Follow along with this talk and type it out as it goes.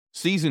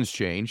Seasons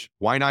change.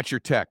 Why not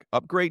your tech?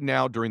 Upgrade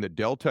now during the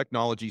Dell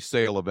Technology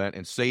Sale event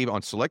and save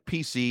on select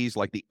PCs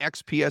like the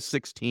XPS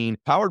 16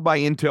 powered by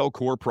Intel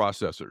Core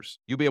processors.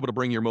 You'll be able to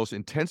bring your most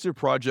intensive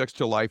projects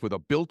to life with a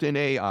built-in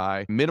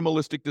AI,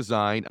 minimalistic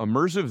design,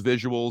 immersive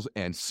visuals,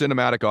 and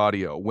cinematic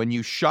audio. When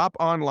you shop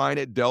online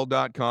at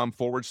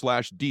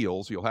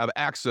Dell.com/deals, you'll have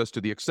access to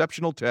the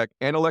exceptional tech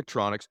and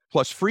electronics,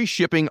 plus free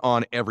shipping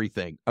on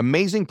everything.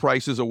 Amazing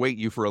prices await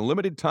you for a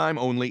limited time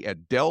only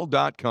at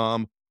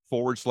Dell.com/deals.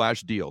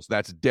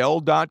 That's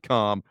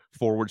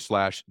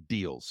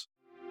Dell.com/deals.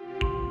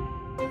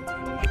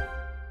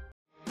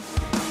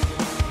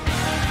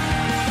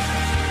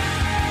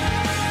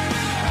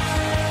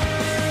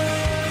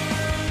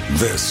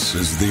 This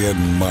is the Ed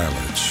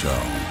Mylett Show.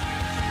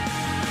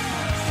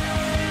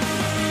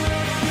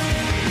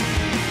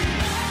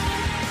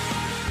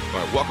 All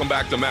right, welcome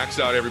back to Max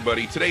Out,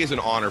 everybody. Today is an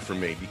honor for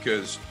me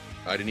because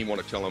I didn't even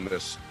want to tell him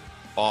this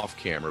off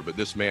camera, but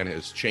this man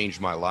has changed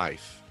my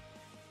life.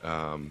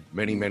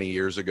 Many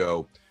years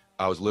ago,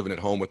 I was living at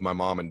home with my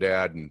mom and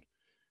dad, and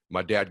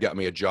my dad got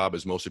me a job,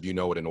 as most of you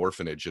know, at an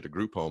orphanage at a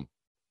group home.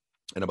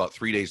 And about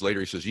 3 days later,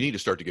 he says, you need to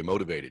start to get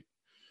motivated.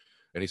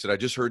 And he said, I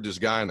just heard this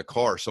guy in the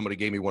car. Somebody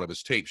gave me one of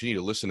his tapes. You need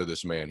to listen to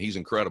this man. He's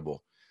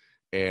incredible.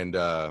 And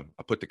I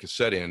put the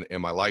cassette in,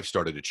 and my life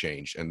started to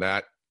change. And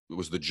that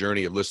was the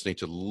journey of listening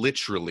to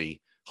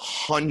literally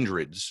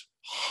hundreds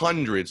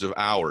of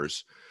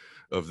hours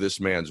of this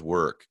man's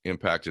work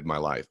impacted my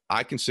life.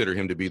 I consider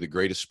him to be the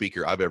greatest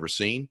speaker I've ever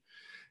seen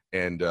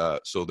and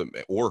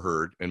or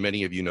heard. And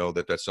many of you know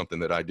that that's something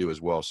that I do as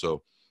well.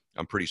 So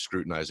I'm pretty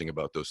scrutinizing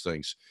about those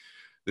things.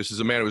 This is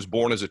a man who was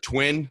born as a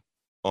twin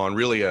on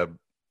really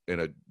in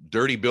a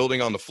dirty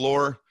building on the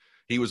floor.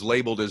 He was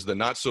labeled as the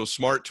not so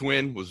smart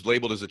twin, was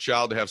labeled as a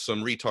child to have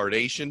some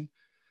retardation.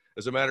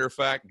 As a matter of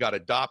fact, got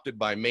adopted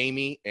by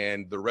Mamie,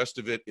 and the rest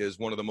of it is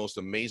one of the most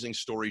amazing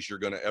stories you're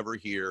going to ever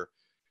hear.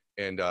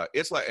 And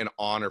it's like an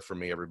honor for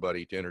me,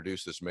 everybody, to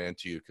introduce this man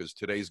to you, because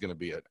today's going to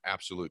be an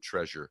absolute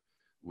treasure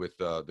with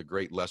the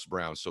great Les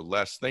Brown. So,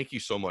 Les, thank you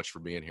so much for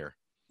being here.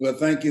 Well,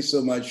 thank you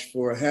so much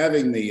for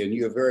having me. And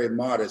you're very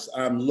modest.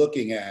 I'm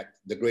looking at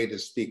the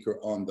greatest speaker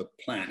on the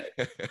planet.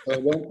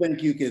 So don't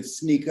think you can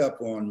sneak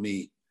up on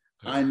me.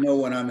 I know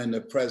when I'm in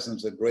the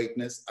presence of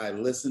greatness, I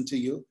listen to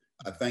you.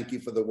 I thank you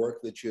for the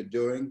work that you're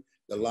doing,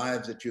 the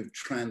lives that you've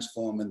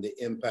transformed, and the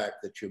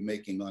impact that you're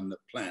making on the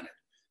planet.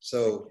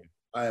 So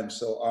I am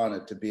so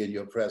honored to be in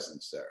your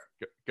presence, sir.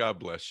 God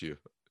bless you.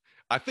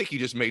 I think you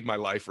just made my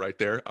life right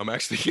there. I'm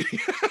actually kidding.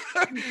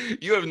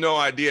 You have no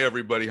idea,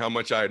 everybody, how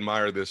much I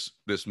admire this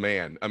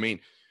man. I mean,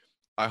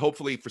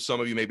 hopefully for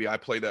some of you, maybe I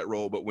play that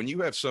role, but when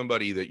you have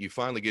somebody that you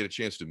finally get a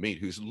chance to meet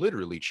who's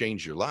literally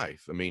changed your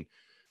life. I mean,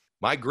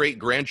 my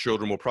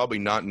great-grandchildren will probably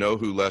not know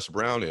who Les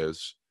Brown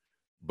is,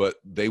 but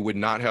they would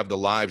not have the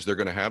lives they're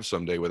going to have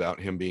someday without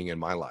him being in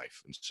my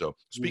life. And so,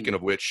 speaking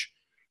of which,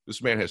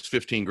 this man has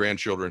 15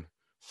 grandchildren,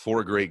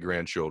 4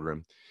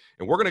 great-grandchildren,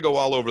 and we're going to go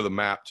all over the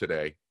map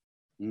today,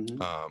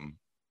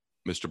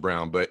 Mr.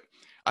 Brown. But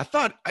I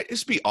thought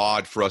it'd be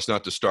odd for us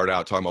not to start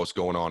out talking about what's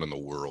going on in the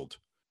world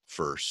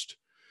first.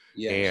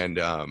 Yes. And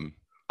I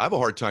have a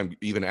hard time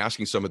even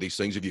asking some of these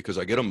things of you because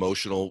I get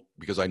emotional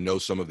because I know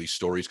some of these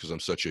stories because I'm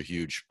such a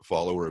huge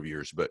follower of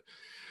yours. But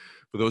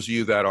for those of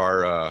you that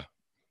are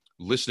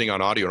listening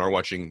on audio and are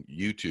watching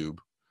YouTube,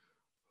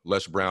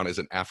 Les Brown is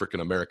an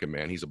African-American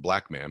man. He's a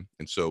black man.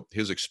 And so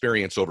his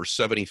experience over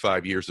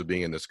 75 years of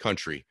being in this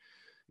country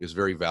is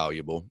very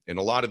valuable. And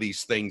a lot of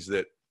these things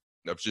that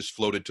have just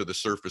floated to the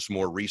surface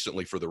more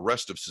recently for the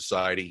rest of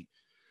society,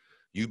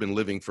 you've been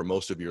living for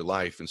most of your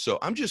life. And so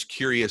I'm just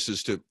curious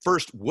as to,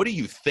 first, what do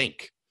you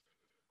think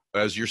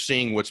as you're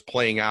seeing what's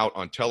playing out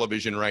on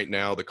television right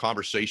now, the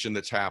conversation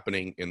that's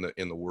happening in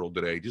the world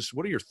today? Just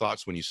what are your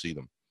thoughts when you see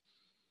them?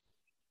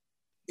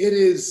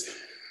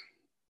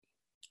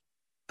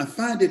 I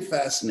find it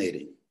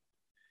fascinating.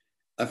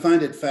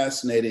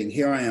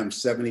 Here I am,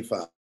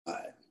 75.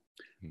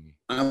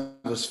 I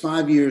was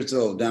 5 years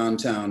old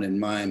downtown in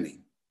Miami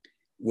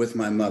with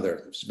my mother.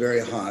 It was very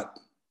hot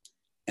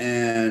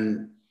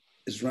and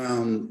it's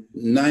around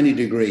 90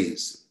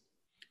 degrees.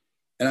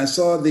 And I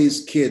saw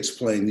these kids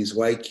playing, these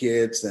white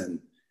kids and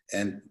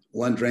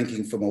one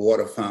drinking from a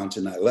water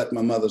fountain. I let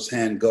my mother's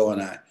hand go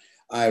and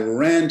I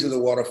ran to the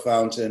water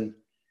fountain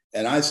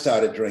and I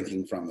started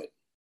drinking from it.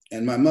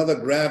 And my mother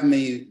grabbed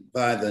me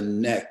by the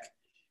neck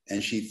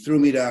and she threw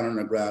me down on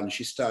the ground and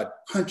she started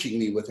punching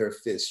me with her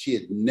fist. She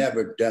had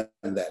never done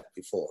that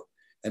before.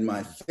 And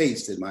my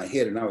face and my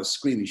head, and I was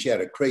screaming. She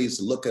had a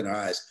crazy look in her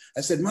eyes.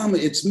 I said, Mama,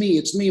 it's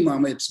me,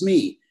 Mama, it's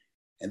me.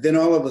 And then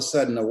all of a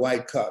sudden a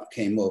white cop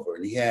came over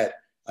and he had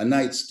a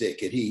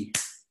nightstick and he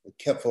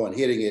kept on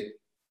hitting it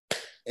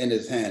in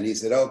his hand. He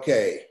said,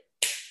 okay,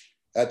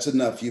 that's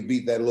enough. You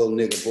beat that little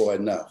nigger boy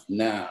enough.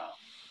 Now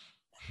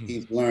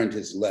he's learned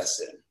his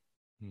lesson.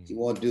 He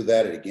won't do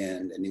that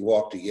again. And he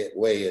walked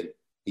away and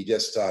he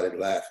just started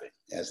laughing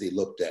as he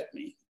looked at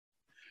me.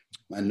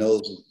 My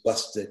nose was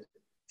busted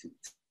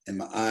and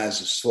my eyes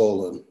were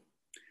swollen.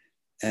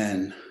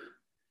 And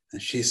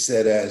And she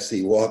said, as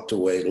he walked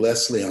away,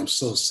 Leslie, I'm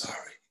so sorry.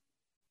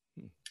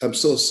 I'm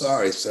so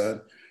sorry,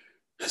 son.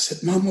 I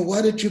said, Mama,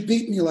 why did you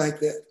beat me like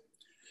that?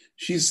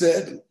 She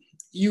said,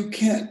 you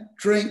can't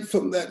drink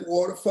from that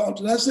water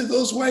fountain. I said,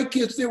 those white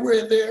kids, they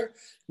were there.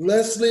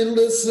 Leslie,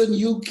 listen,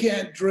 you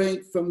can't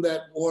drink from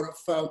that water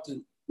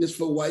fountain. It's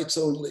for whites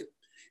only.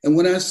 And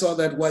when I saw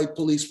that white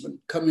policeman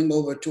coming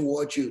over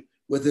towards you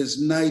with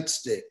his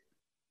nightstick,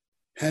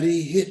 had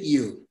he hit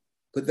you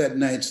with that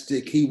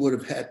nightstick, he would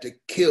have had to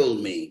kill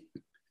me.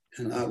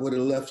 And I would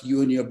have left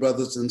you and your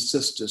brothers and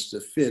sisters to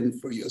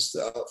fend for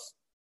yourself.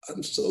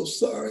 I'm so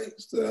sorry,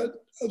 son.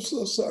 I'm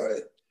so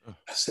sorry.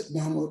 I said,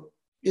 Mama,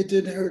 it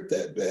didn't hurt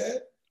that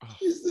bad.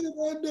 She said,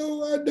 I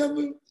know, I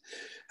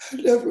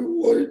never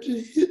wanted to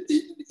hit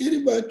any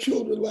of my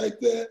children like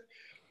that,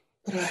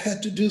 but I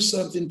had to do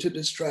something to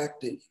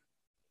distract him.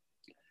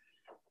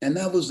 And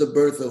that was the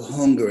birth of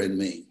hunger in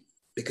me,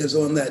 because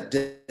on that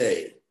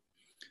day,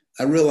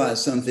 I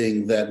realized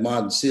something that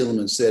Martin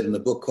Seligman said in a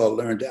book called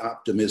Learned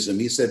Optimism.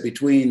 He said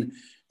between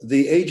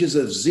the ages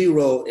of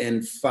 0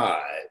 and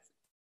 5,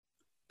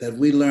 that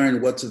we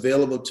learn what's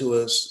available to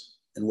us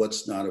and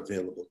what's not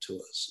available to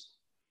us.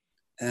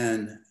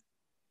 And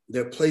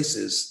there are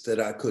places that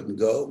I couldn't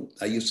go.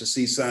 I used to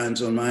see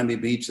signs on Miami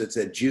Beach that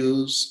said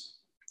Jews,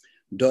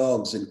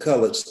 dogs, and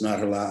coloreds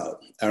not allowed.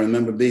 I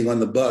remember being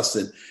on the bus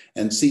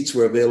and seats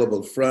were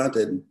available front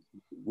and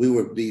we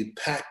would be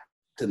packed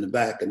in the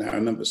back. And I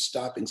remember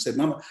stopping, said,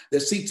 Mama,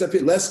 there's seats up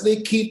here.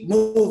 Leslie, keep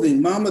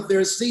moving. Mama,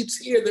 there's seats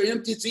here. There are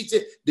empty seats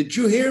here. Did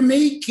you hear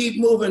me? Keep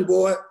moving,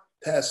 boy,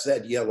 past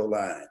that yellow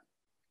line.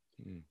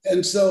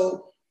 And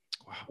so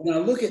when I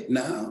look at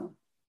now,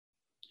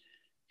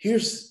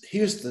 here's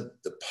the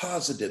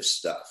positive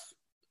stuff.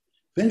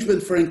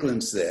 Benjamin Franklin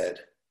said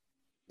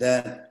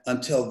that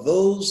until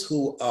those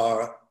who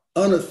are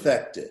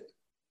unaffected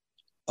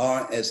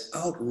are as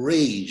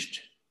outraged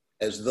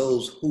as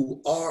those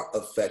who are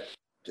affected,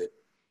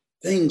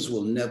 things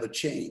will never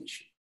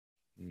change.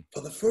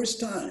 For the first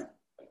time,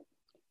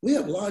 we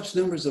have large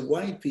numbers of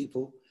white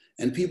people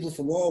and people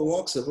from all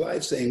walks of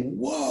life saying,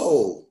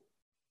 whoa,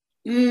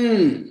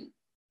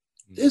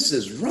 this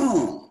is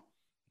wrong.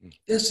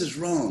 This is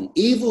wrong.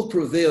 Evil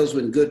prevails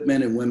when good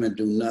men and women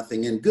do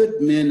nothing, and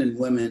good men and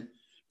women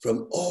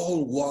from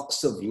all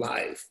walks of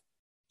life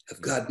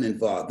have gotten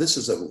involved. This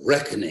is a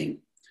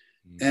reckoning.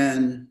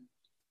 And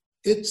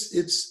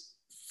it's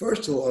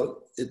first of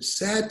all, it's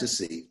sad to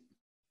see.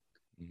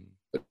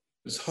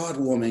 It's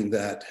heartwarming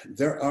that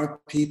there are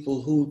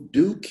people who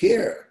do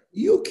care.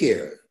 You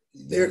care.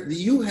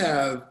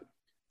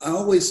 I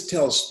always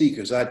tell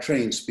speakers, I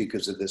train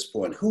speakers at this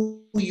point,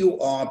 who you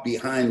are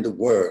behind the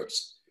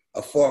words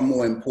are far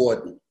more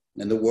important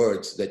than the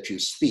words that you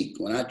speak.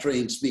 When I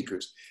train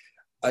speakers,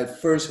 I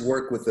first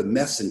work with the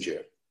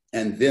messenger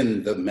and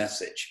then the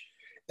message.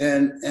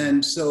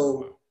 And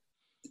so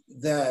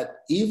that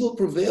evil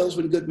prevails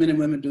when good men and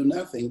women do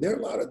nothing. There are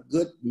a lot of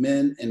good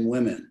men and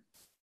women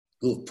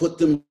who've put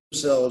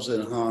themselves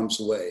in harm's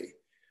way,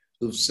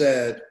 who've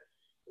said,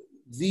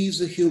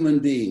 these are human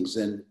beings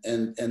and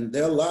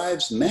their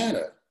lives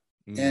matter.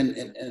 And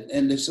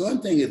it's one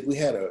thing if we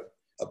had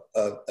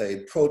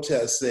a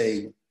protest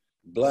saying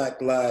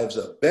Black lives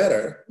are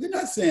better. We're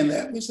not saying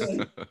that. We're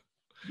saying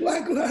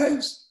Black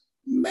lives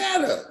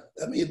matter.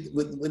 I mean,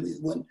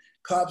 when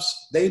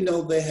cops, they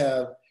know they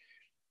have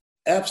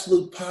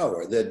absolute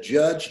power. They're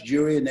judge,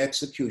 jury, and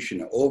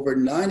executioner. Over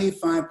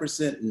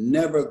 95%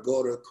 never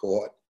go to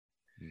court.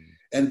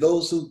 And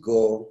those who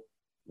go,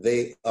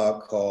 they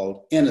are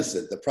called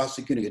innocent. The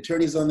prosecuting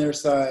attorney's on their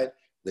side,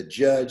 the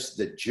judge,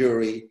 the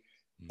jury,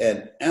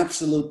 and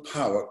absolute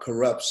power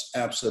corrupts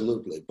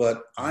absolutely.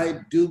 But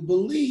I do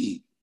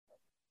believe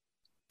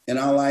in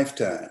our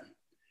lifetime,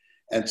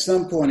 at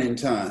some point in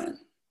time,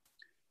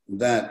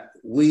 that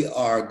we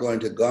are going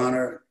to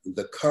garner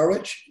the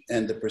courage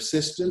and the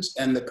persistence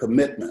and the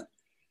commitment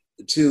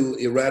to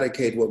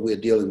eradicate what we're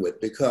dealing with,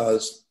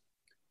 because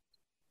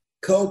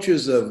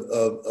cultures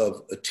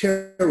of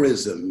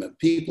terrorism,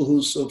 people who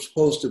are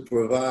supposed to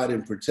provide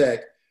and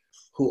protect,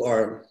 who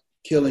are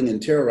killing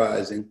and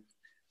terrorizing,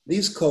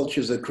 these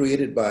cultures are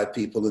created by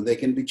people and they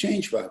can be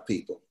changed by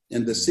people.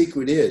 And the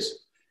secret is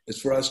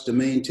for us to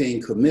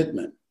maintain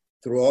commitment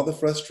through all the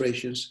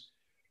frustrations,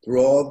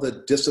 through all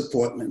the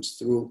disappointments,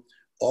 through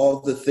all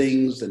the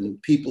things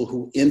and people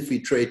who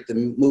infiltrate the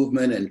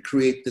movement and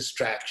create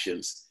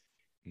distractions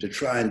to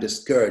try and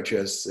discourage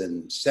us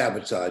and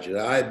sabotage it.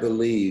 I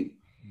believe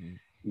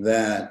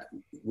that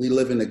we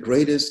live in the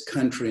greatest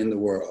country in the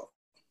world.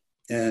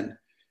 And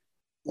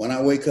when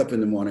I wake up in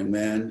the morning,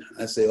 man,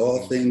 I say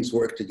all things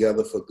work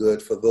together for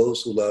good for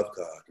those who love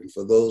God and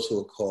for those who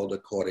are called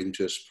according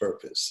to his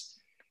purpose.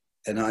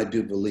 And I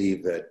do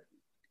believe that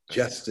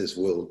justice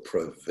will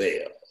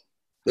prevail.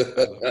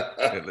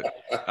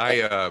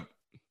 A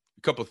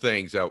couple of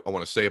things I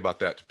want to say about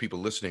that to people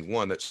listening.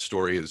 One, that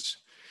story is,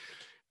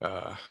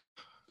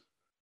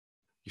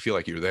 you feel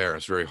like you're there.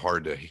 It's very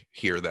hard to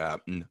hear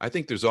that. And I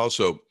think there's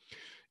also,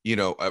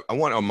 I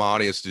want our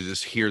audience to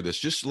just hear this,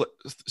 just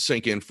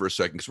sink in for a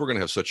second, because we're going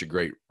to have such a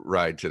great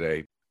ride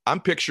today. I'm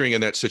picturing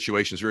in that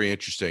situation is very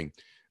interesting.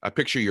 I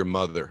picture your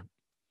mother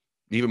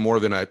even more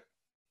than I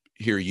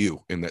hear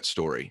you in that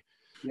story.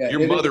 Yeah,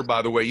 Your mother,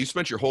 by the way, you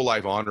spent your whole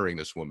life honoring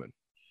this woman.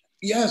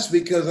 Yes,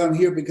 because I'm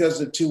here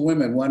because of two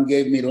women. One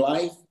gave me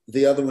life,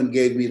 the other one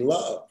gave me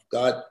love.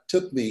 God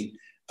took me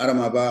out of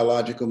my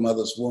biological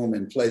mother's womb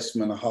and placed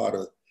me in the heart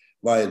of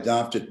my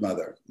adopted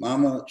mother.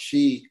 Mama,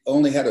 she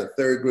only had a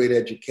third grade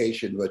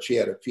education, but she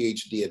had a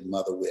PhD in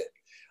mother wit.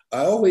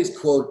 I always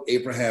quote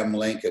Abraham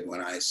Lincoln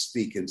when I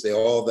speak and say,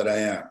 all that I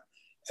am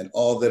and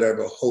all that I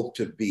ever hope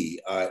to be,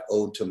 I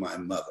owe to my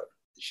mother.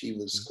 She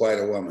was quite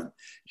a woman.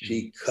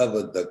 She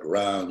covered the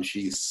ground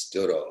she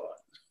stood on.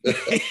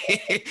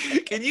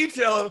 Can you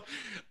tell him?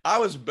 I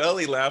was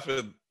belly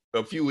laughing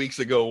a few weeks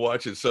ago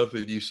watching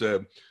something you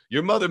said.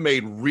 Your mother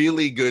made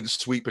really good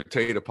sweet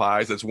potato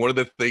pies. That's one of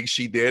the things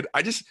she did.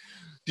 Do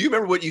you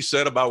remember what you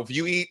said about if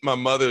you eat my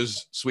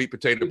mother's sweet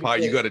potato pie,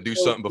 you got to do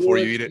something before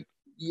you eat it?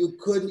 You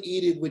couldn't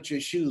eat it with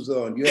your shoes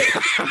on. You had to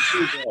put your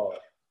shoes on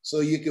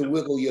so you can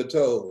wiggle your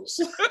toes.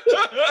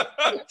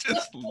 I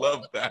just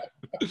love that.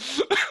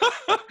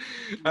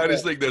 I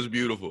just think that's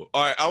beautiful.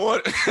 All right,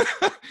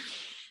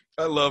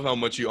 I love how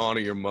much you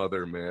honor your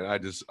mother, man.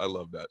 I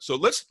love that. So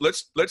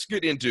let's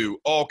get into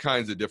all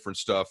kinds of different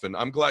stuff. And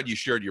I'm glad you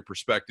shared your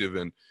perspective.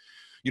 And,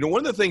 you know, one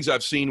of the things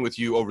I've seen with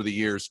you over the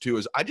years too,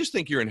 is I just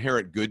think your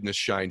inherent goodness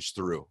shines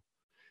through.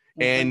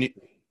 And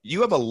you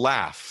have a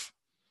laugh.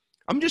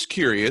 I'm just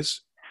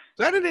curious,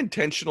 is that an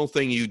intentional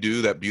thing you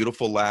do, that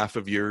beautiful laugh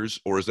of yours?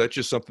 Or is that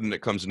just something that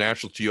comes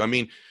natural to you? I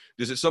mean,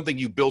 is it something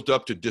you built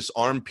up to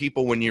disarm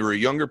people when you were a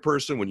younger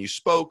person, when you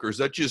spoke? Or is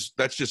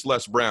that's just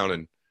Les Brown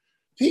and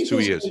people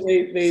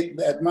say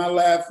that my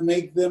laugh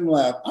make them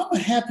laugh. I'm a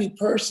happy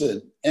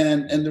person.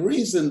 And the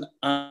reason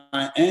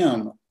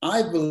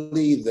I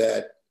believe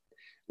that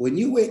when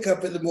you wake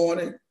up in the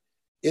morning,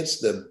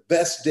 it's the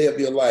best day of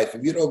your life.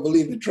 If you don't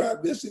believe it, try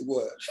this, it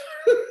was.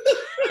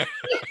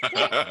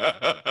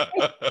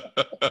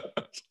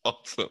 That's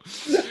awesome.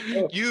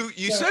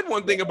 You said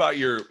one thing about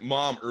your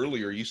mom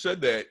earlier. You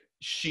said that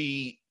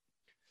she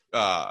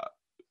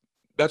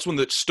that's one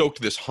that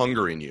stoked this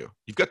hunger in you.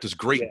 You've got this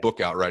great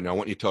book out right now. I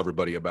want you to tell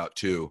everybody about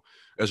too,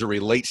 as it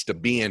relates to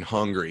being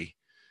hungry.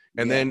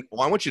 And then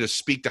I want you to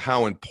speak to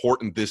how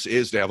important this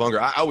is to have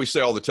hunger. I always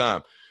say all the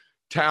time,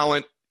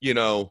 talent, you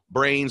know,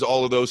 brains,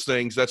 all of those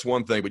things, that's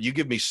one thing. But you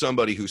give me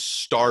somebody who's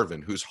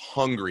starving, who's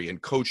hungry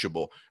and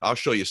coachable. I'll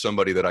show you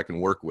somebody that I can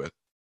work with.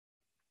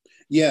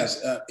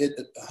 Yes,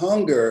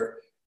 hunger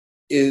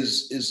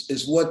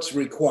is what's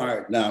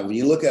required now. When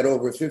you look at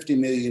over 50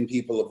 million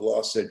people have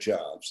lost their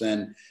jobs,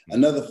 and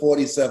another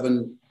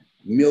 47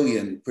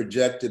 million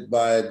projected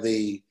by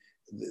the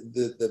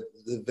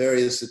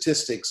various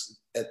statistics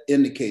that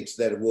indicates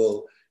that it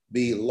will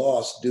be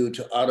lost due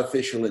to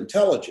artificial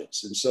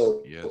intelligence. And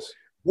so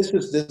this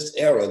is this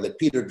era that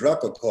Peter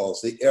Drucker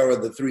calls the era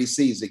of the 3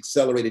 C's: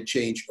 accelerated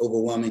change,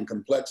 overwhelming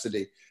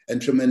complexity,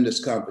 and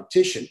tremendous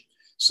competition.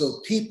 So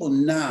people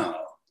now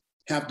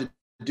have to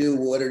do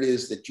what it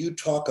is that you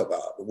talk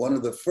about. One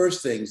of the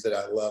first things that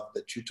I love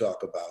that you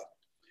talk about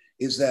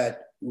is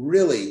that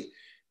really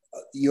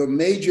your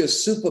major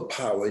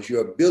superpower is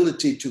your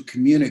ability to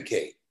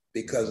communicate,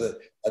 because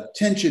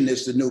attention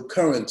is the new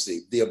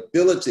currency, the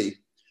ability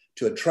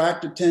to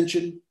attract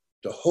attention,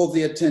 to hold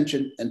the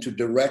attention, and to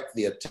direct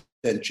the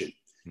attention.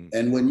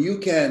 And when you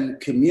can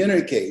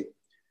communicate,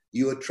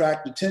 you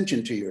attract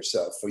attention to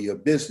yourself, for your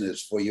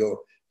business, for your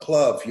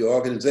club, for your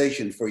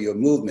organization, for your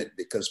movement,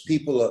 because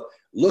people are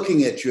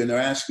looking at you and they're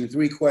asking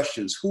 3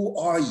 questions. Who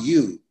are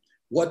you?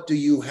 What do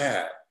you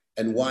have?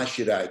 And why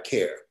should I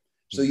care?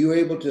 So you're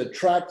able to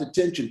attract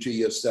attention to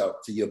yourself,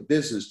 to your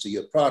business, to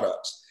your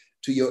products,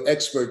 to your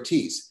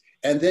expertise.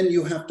 And then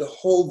you have to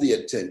hold the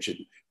attention.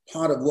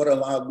 Part of what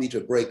allowed me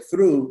to break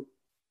through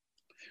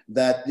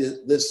that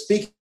the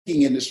speaking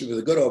industry was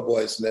a good old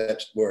boys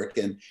network,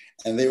 and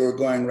they were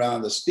going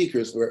around, the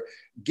speakers were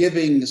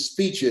giving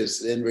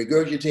speeches and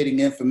regurgitating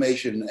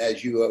information,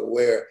 as you are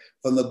aware,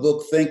 from the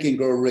book Think and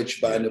Grow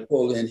Rich by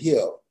Napoleon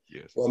Hill.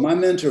 Well, my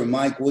mentor,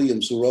 Mike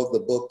Williams, who wrote the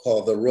book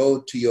called The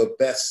Road to Your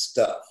Best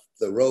Stuff,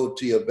 The Road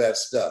to Your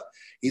Best Stuff,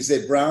 he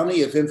said,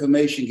 Brownie, if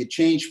information could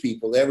change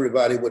people,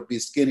 everybody would be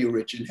skinny,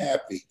 rich, and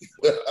happy.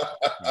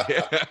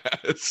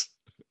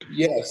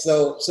 Yeah,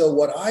 so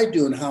what I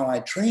do and how I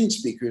train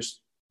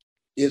speakers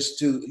is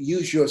to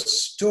use your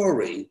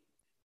story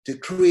to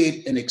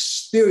create an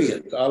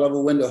experience.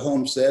 Oliver Wendell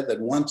Holmes said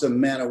that once a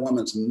man or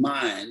woman's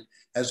mind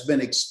has been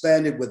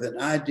expanded with an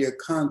idea,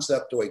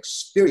 concept, or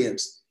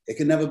experience, it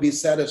can never be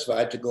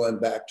satisfied to going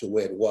back to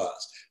where it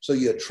was. So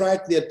you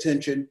attract the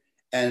attention,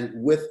 and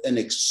with an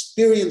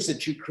experience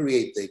that you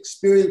create, the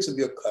experience of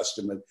your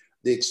customer,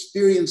 the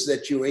experience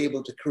that you're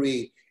able to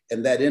create,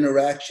 and that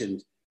interaction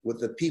with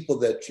the people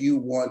that you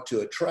want to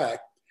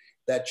attract,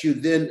 that you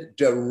then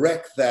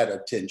direct that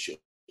attention.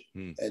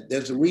 And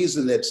there's a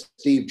reason that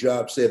Steve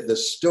Jobs said the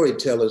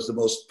storyteller is the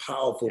most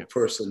powerful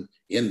person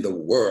in the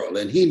world.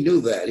 And he knew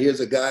that.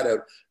 Here's a guy to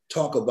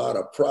talk about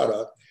a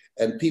product,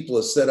 and people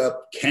have set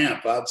up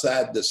camp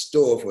outside the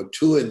store for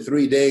 2 and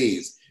 3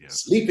 days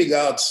sleeping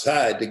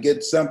outside to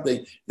get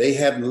something they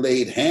haven't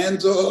laid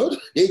hands on.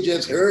 They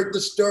just heard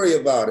the story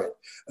about it.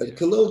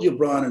 Khalil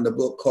Gibran in the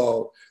book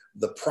called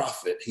The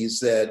Prophet, he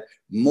said,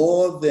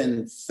 more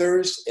than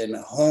thirst and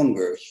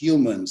hunger,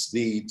 humans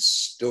need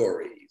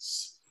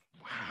stories.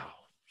 Wow.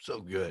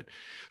 So good.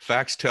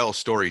 Facts tell,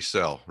 stories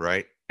sell,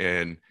 right?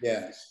 And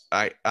yes,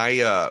 by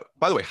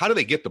the way, how do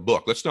they get the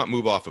book? Let's not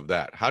move off of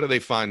that. How do they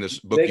find this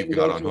book you've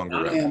got on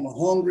hunger? I am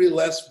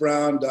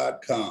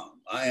hungrylesbrown.com.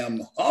 I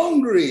am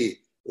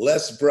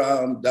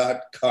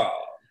hungrylesbrown.com.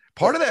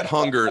 Part of that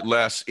hunger,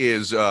 Les,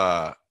 is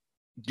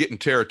getting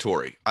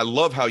territory. I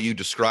love how you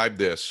describe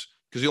this,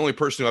 because the only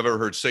person who I've ever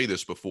heard say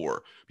this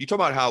before. You talk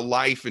about how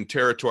life and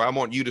territory, I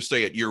want you to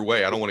say it your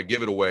way. I don't want to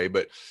give it away,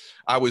 but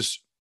I was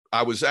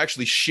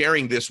actually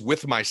sharing this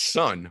with my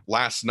son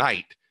last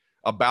night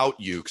about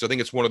you, because I think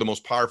it's one of the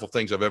most powerful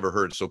things I've ever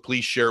heard. So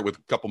please share it with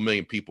a couple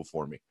million people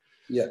for me.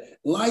 Yeah.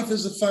 Life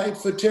is a fight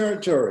for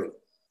territory.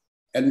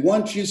 And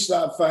once you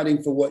stop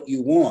fighting for what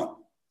you want,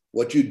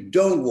 what you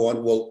don't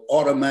want will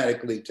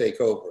automatically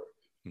take over.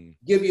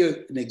 Give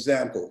you an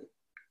example.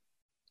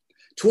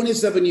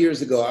 27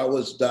 years ago, I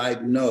was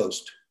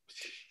diagnosed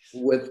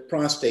with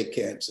prostate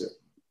cancer.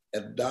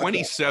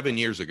 27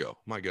 years ago.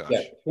 My gosh.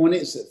 Yeah,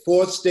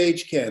 fourth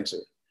stage cancer.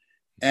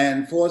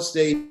 And fourth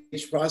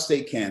stage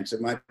prostate cancer,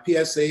 my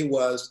PSA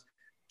was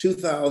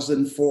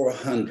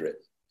 2,400.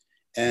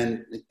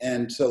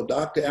 And so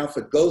Dr.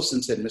 Alfred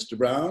Golson said, Mr.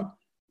 Brown,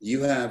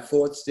 you have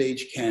fourth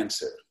stage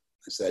cancer.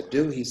 I said, I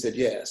do? He said,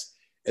 yes.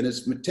 And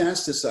it's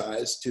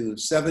metastasized to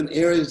 7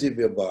 areas of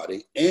your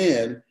body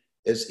and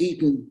it's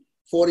eaten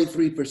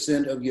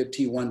 43% of your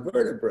T1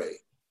 vertebrae.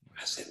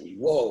 I said,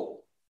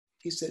 whoa.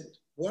 He said,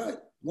 why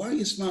are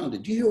you smiling?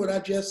 Did you hear what I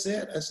just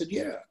said? I said,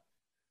 yeah.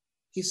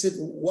 He said,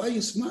 why are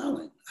you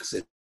smiling? I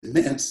said,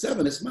 man,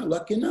 7 is my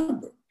lucky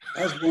number.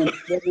 I was born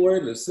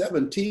February the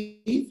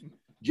 17th.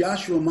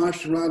 Joshua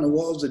marched around the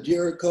walls of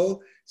Jericho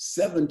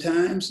 7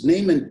 times.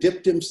 Naaman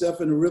dipped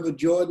himself in the River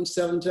Jordan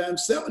 7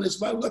 times. 7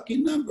 is my lucky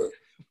number.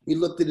 He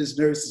looked at his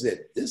nurse and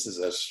said, this is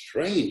a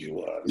strange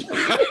one.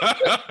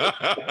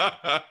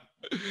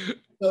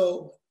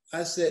 So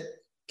I said,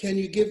 can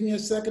you give me a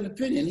second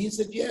opinion? He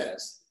said,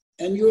 yes.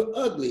 And you're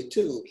ugly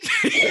too.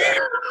 You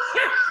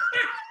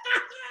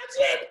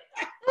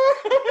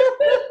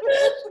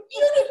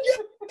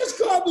just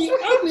called me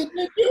ugly,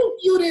 did you?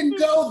 You didn't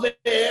go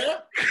there.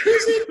 He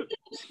said,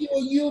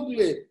 you're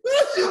ugly.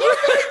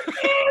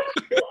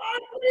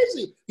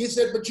 He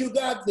said, but you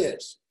got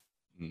this.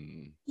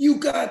 You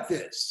got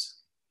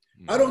this.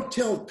 I don't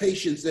tell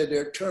patients that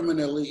they're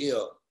terminally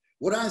ill.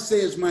 What I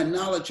say is my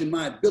knowledge and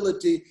my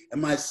ability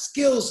and my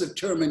skills have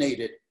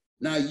terminated.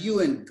 Now you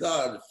and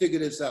God figure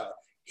this out.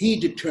 He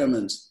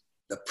determines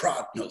the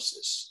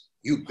prognosis.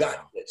 You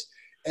got this.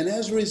 And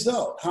as a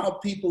result, how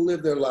people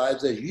live their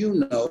lives, as you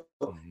know,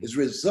 is a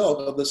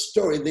result of the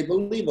story they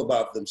believe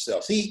about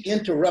themselves. He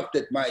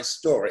interrupted my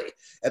story,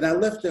 and I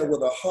left there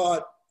with a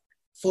heart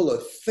full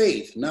of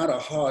faith, not a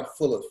heart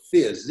full of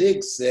fear.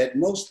 Zig said,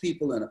 most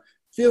people in a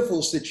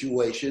fearful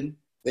situation,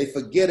 they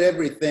forget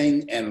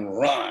everything and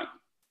run.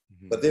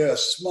 But there are a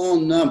small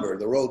number,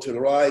 the road to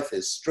life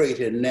is straight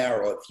and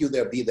narrow, few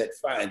there be that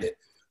find it,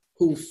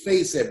 who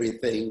face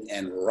everything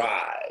and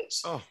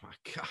rise. Oh my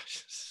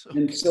gosh.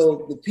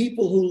 So the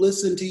people who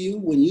listen to you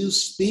when you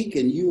speak,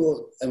 and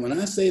when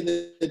I say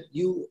that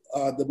you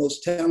are the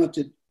most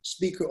talented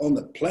speaker on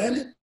the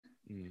planet,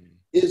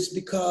 is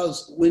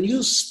because when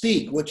you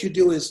speak, what you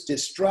do is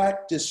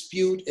distract,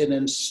 dispute, and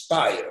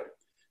inspire.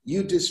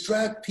 You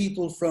distract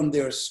people from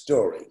their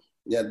story.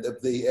 Yeah,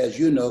 as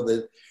you know,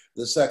 the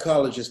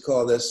psychologists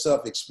call that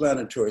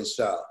self-explanatory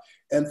style.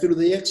 And through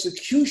the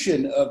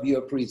execution of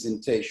your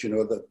presentation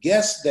or the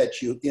guests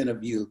that you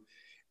interview,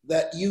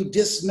 that you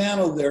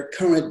dismantle their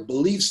current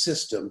belief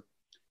system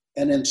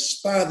and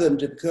inspire them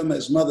to become,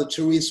 as Mother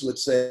Teresa would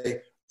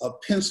say, a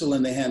pencil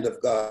in the hand of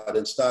God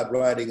and start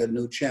writing a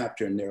new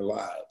chapter in their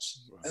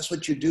lives. That's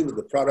what you do with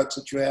the products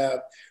that you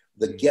have,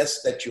 the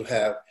guests that you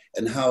have,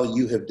 and how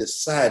you have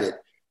decided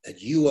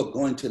that you are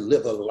going to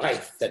live a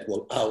life that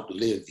will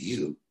outlive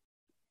you.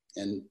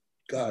 And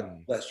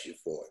God bless you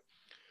for it.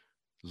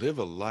 Live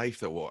a life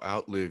that will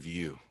outlive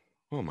you.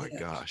 Oh my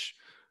gosh.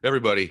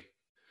 Everybody,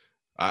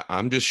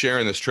 I'm just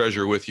sharing this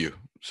treasure with you.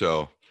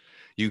 So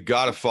you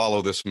got to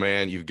follow this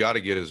man. You've got to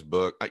get his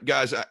book.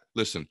 Guys,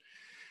 listen,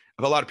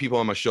 I have a lot of people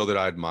on my show that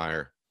I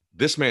admire.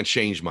 This man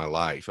changed my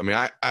life. I mean,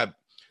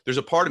 there's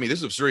a part of me,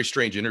 this is a very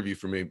strange interview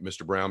for me,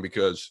 Mr. Brown,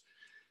 because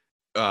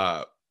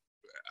I'm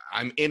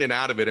in and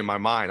out of it in my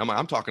mind.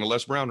 I'm talking to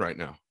Les Brown right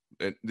now.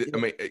 I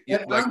mean,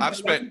 I've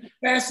spent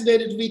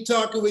fascinated to be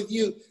talking with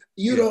you.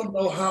 You don't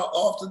know how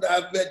often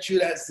I've met you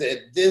that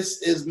said,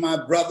 this is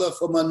my brother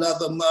from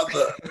another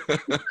mother.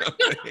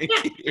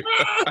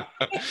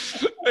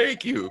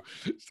 Thank you.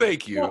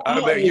 Thank you. I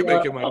bet you're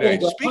making my day.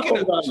 Speaking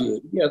of,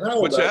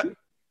 what's that?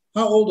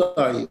 How old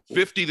are you?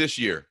 50 this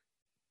year.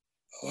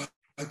 Oh,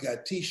 I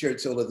got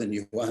t-shirts older than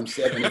you. I'm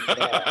 75.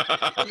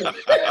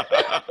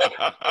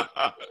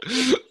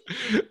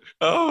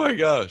 Oh my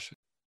gosh.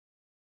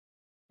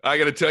 I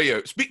got to tell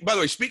you, by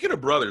the way, speaking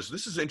of brothers,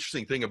 this is an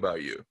interesting thing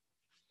about you.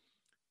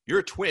 You're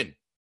a twin.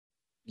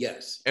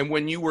 Yes. And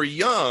when you were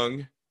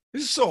young,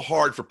 this is so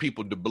hard for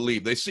people to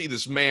believe. They see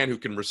this man who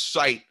can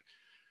recite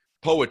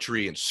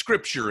poetry and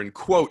scripture and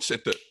quotes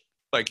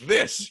like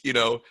this,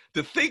 to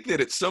think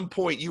that at some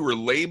point you were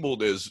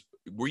labeled as,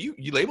 were you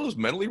labeled as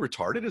mentally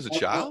retarded as a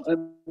child?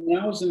 When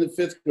I was in the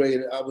 5th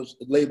grade, I was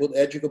labeled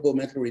educable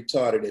mentally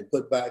retarded and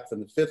put back from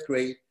the 5th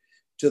grade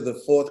to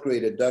the 4th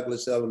grade at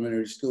Douglas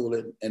Elementary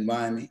School in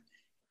Miami,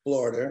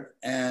 Florida.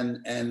 And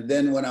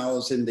then when I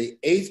was in the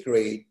 8th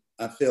grade,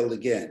 I failed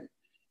again.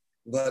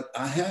 But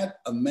I had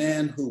a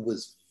man who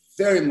was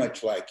very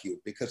much like you,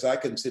 because I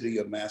consider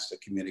you a master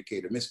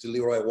communicator, Mr.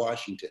 Leroy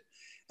Washington.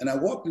 And I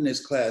walked in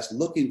his class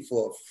looking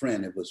for a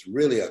friend. It was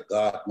really a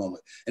God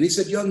moment. And he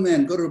said, young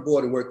man, go to the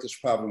board and work this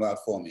problem out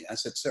for me. I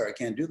said, sir, I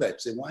can't do that. He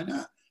said, why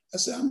not? I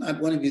said, I'm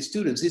not one of your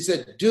students. He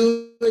said,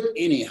 do it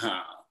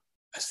anyhow.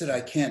 I said,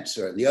 I can't,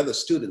 sir. And the other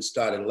students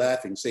started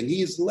laughing, saying,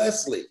 he's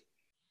Leslie.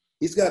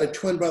 He's got a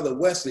twin brother,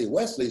 Wesley.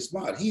 Wesley's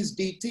smart. He's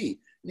DT.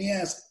 And he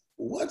asked,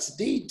 what's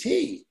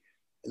DT?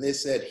 And they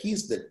said,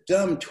 he's the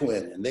dumb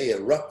twin. And they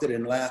erupted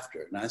in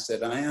laughter. And I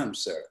said, I am,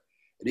 sir.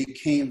 And he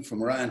came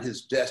from around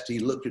his desk. He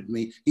looked at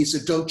me. He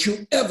said, don't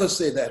you ever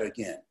say that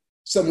again.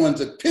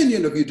 Someone's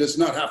opinion of you does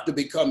not have to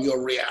become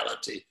your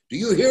reality. Do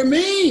you hear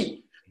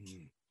me?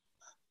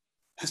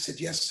 I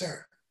said, yes,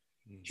 sir.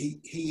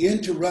 He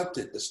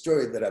interrupted the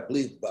story that I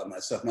believed about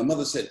myself. My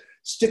mother said,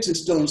 sticks and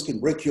stones can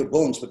break your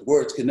bones, but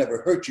words can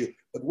never hurt you.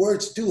 But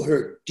words do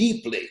hurt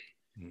deeply.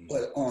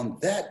 But on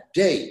that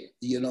day,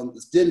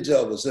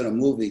 Denzel was in a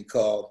movie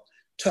called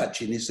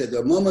Touch. And he said,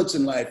 there are moments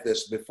in life,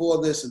 there's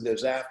before this and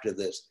there's after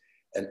this.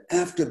 And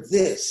after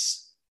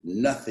this,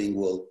 nothing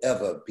will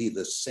ever be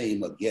the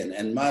same again.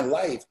 And my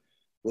life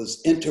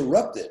was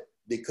interrupted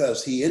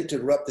because he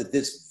interrupted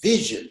this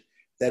vision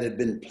that had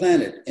been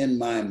planted in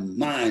my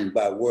mind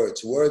by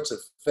words. Words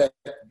affect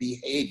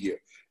behavior.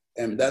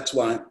 And that's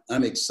why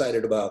I'm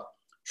excited about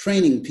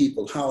training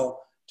people how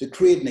to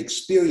create an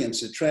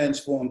experience to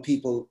transform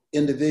people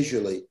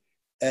individually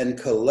and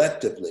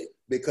collectively.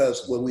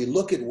 Because when we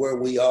look at where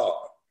we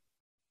are,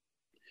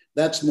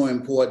 that's more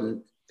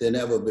important than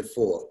ever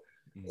before.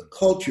 The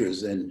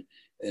cultures and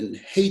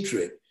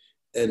hatred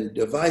and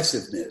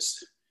divisiveness,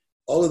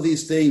 all of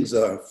these things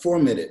are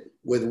fomented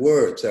with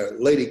words. Our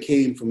lady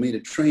came for me to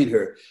train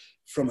her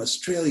from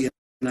Australia,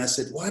 and I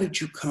said, why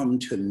did you come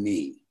to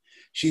me?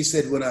 She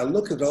said, when I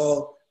look at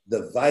all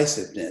the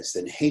divisiveness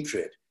and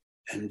hatred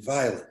and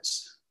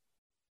violence,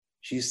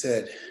 she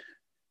said,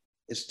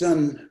 it's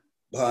done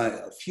by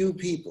a few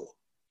people,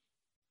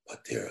 but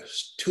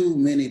there's too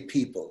many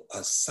people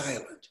are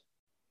silent,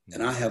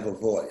 and I have a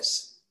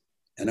voice.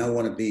 And I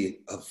want to be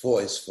a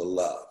voice for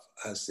love.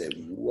 I said,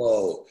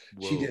 whoa.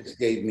 She just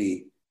gave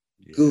me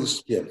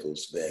goose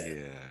pimples,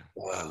 man. Yeah,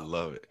 wow. I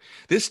love it.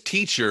 This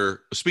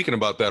teacher, speaking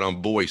about that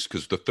on voice,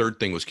 because the third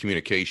thing was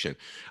communication.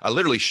 I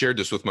literally shared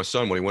this with my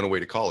son when he went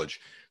away to college.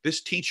 This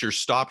teacher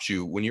stopped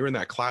you when you're in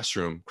that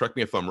classroom, correct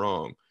me if I'm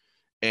wrong,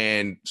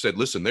 and said,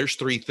 listen, there's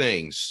 3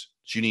 things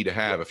you need to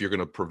have if you're going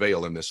to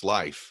prevail in this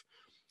life.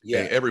 Yeah.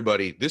 And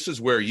everybody, this is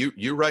where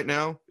you right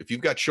now, if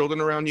you've got children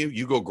around you,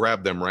 you go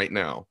grab them right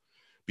now.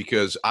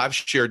 Because I've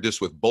shared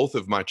this with both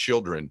of my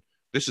children.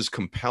 This is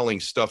compelling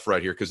stuff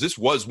right here, because this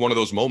was one of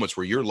those moments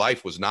where your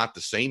life was not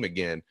the same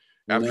again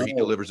after he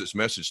delivers this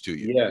message to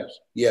you. Yes,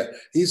 yeah.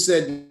 He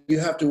said, you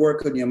have to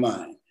work on your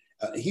mind.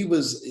 He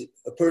was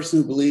a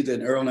person who believed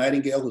in Earl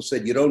Nightingale, who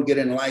said, you don't get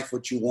in life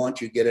what you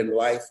want, you get in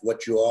life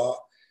what you are.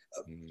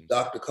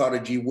 Dr. Carter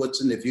G.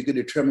 Woodson, if you can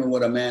determine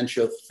what a man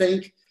shall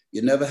think,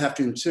 you never have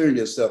to concern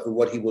yourself with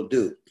what he will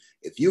do.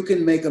 If you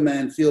can make a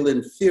man feel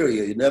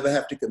inferior, you never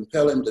have to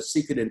compel him to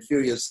seek an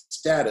inferior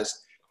status,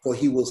 for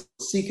he will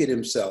seek it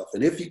himself.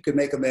 And if you can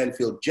make a man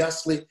feel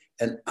justly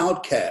an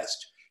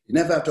outcast, you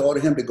never have to order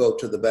him to go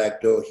to the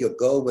back door. He'll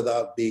go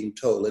without being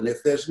told. And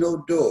if there's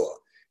no door,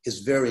 his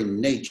very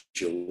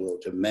nature will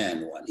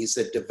demand one. He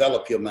said,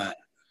 develop your mind.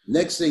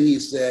 Next thing he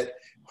said,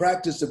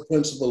 practice the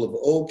principle of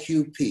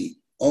OQP,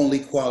 only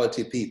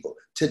quality people.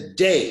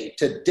 Today,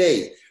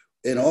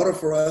 in order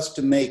for us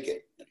to make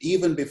it,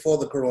 even before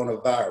the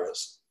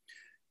coronavirus,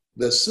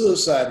 the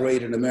suicide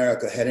rate in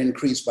America had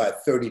increased by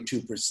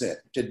 32%.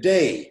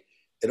 Today,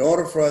 in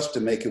order for us to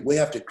make it, we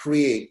have to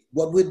create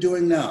what we're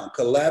doing now,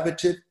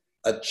 collaborative,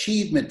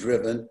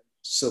 achievement-driven,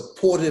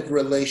 supportive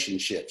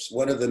relationships.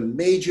 One of the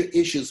major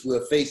issues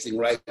we're facing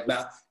right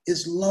now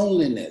is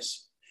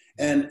loneliness.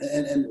 And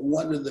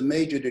one of the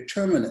major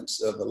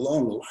determinants of a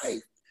long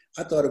life,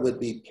 I thought it would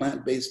be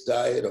plant-based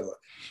diet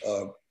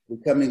or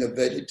becoming a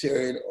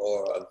vegetarian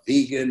or a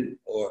vegan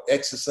or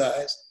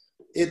exercise.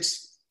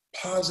 It's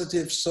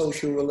positive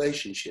social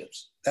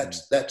relationships.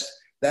 That's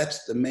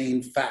the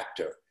main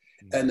factor.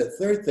 And the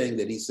third thing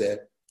that he said,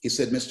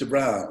 Mr.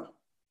 Brown,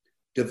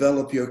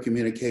 develop your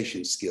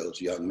communication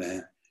skills, young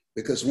man,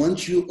 because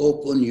once you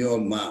open your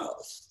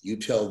mouth, you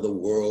tell the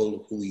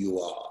world who you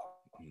are.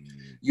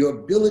 Your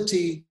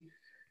ability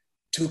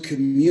to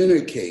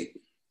communicate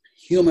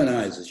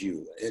humanizes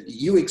you.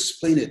 You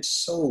explain it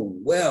so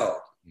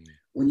well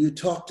when you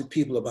talk to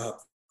people about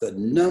the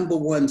number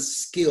one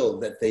skill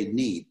that they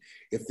need,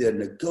 if they're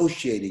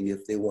negotiating,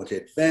 if they want to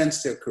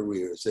advance their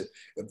careers,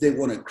 if they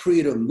want to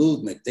create a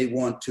movement, they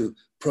want to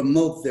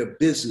promote their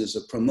business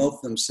or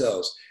promote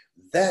themselves,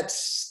 that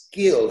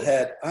skill,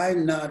 had I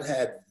not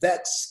had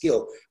that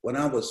skill when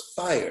I was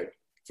fired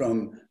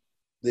from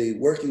the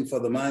working for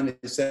the Miami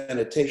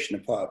Sanitation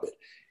Department,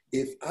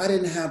 if I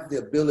didn't have the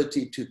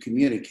ability to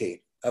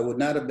communicate, I would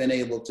not have been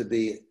able to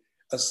be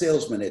a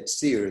salesman at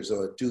Sears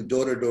or do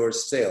door-to-door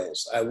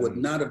sales. I would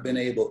not have been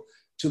able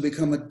to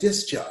become a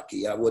disc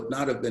jockey. I would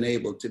not have been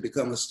able to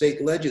become a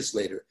state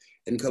legislator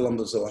in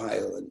Columbus,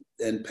 Ohio,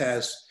 and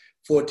pass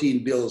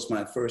 14 bills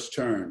my first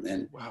term.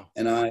 And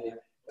I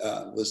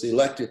was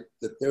elected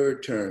the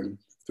third term,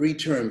 3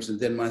 terms, and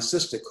then my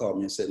sister called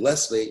me and said,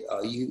 "Leslie,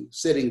 are you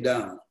sitting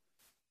down?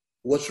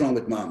 What's wrong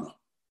with Mama?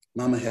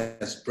 Mama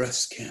has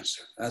breast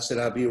cancer." I said,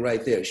 "I'll be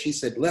right there." She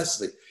said,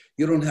 "Leslie,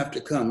 you don't have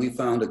to come. We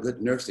found a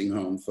good nursing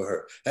home for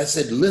her." I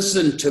said,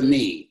 "Listen to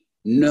me.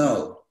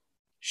 No.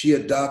 She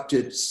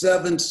adopted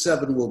 7.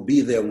 7 will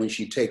be there when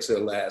she takes her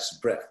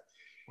last breath."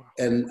 Wow.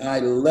 And I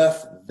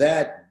left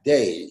that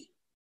day.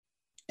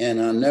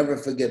 And I'll never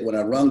forget when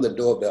I rung the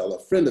doorbell,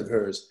 a friend of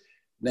hers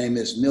named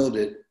Miss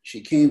Mildred,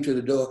 she came to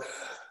the door.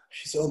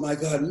 She said, "Oh my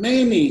God,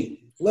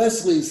 Mamie,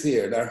 Leslie's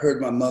here." And I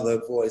heard my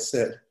mother's voice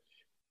said,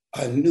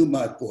 "I knew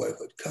my boy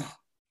would come.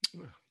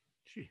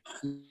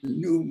 I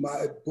knew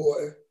my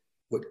boy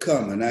would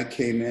come." And I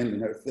came in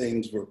and her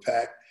things were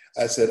packed.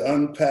 I said,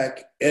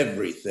 "Unpack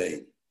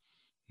everything."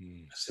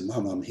 I said,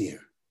 "Mom, I'm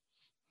here.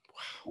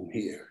 Wow. I'm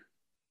here."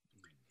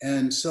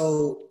 And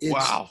so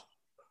it's—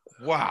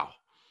 Wow.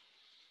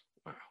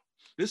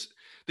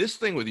 This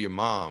thing with your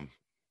mom,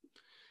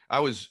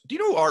 do you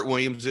know who Art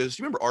Williams is?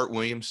 Do you remember Art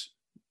Williams?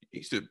 He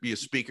used to be a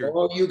speaker.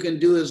 All you can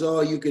do is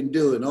all you can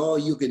do, and all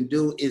you can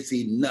do is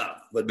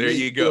enough. But there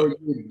you go.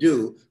 You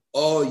do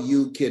all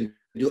you can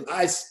do.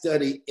 I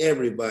study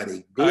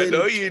everybody. I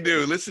know you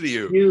do. Listen to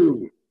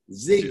you.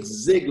 Zig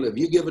Ziglar. If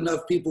you give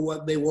enough people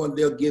what they want,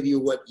 they'll give you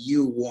what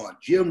you want.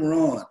 Jim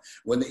Rohn.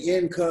 When the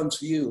end comes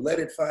for you, let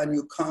it find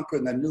you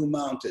conquering a new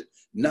mountain,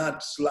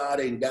 not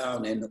sliding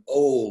down an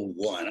old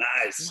one.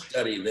 I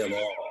study them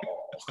all.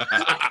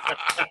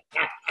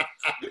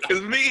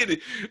 Because the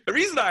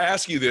reason I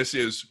ask you this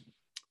is,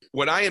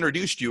 when I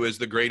introduced you as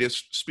the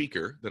greatest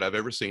speaker that I've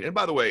ever seen, and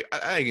by the way,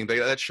 I think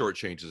that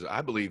shortchanges,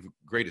 I believe,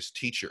 greatest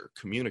teacher,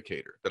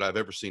 communicator that I've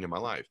ever seen in my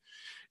life.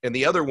 And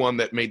the other one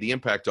that made the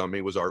impact on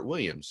me was Art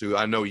Williams, who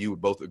I know you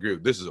would both agree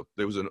with.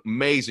 There was an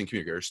amazing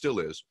communicator, still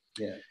is.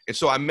 Yeah. And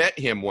so I met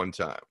him one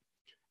time,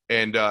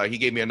 and he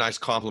gave me a nice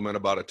compliment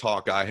about a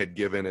talk I had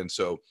given. And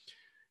so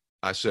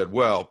I said,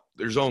 "Well,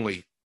 there's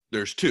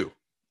 2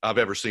 I've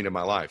ever seen in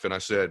my life." And I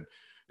said,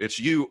 "It's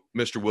you,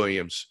 Mr.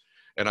 Williams."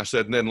 And I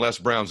said, and then Les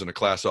Brown's in a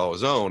class all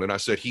his own. And I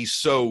said, "He's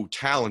so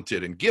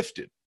talented and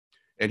gifted."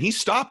 And he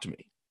stopped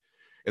me.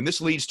 And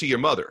this leads to your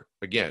mother.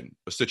 Again,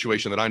 a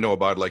situation that I know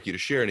about, I'd like you to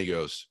share. And he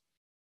goes,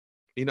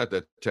 "He's not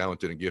that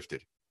talented and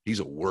gifted. He's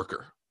a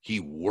worker. He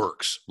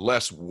works.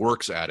 Les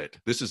works at it.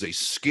 This is a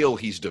skill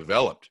he's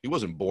developed. He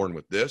wasn't born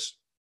with this.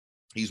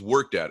 He's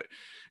worked at it.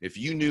 If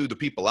you knew the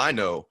people I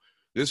know,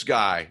 this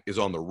guy is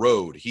on the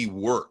road. He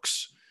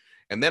works."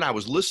 And then I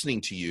was listening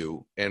to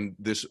you, and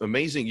this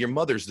amazing, your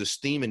mother's this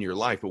theme in your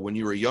life, but when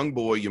you were a young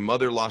boy, your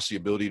mother lost the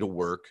ability to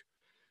work.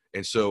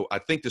 And so I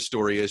think the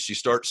story is she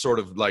starts sort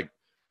of like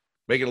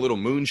making a little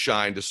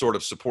moonshine to sort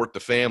of support the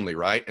family,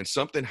 right? And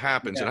something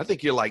happens, and I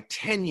think you're like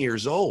 10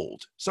 years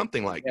old,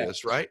 something like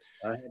this, right?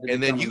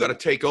 And then you got to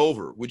take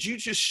over. Would you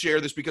just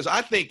share this? Because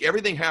I think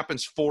everything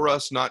happens for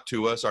us, not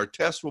to us. Our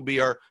test will be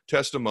our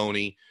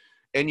testimony.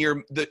 And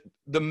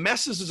the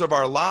messes of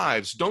our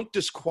lives don't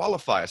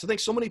disqualify us. I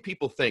think so many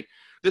people think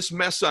this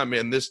mess I'm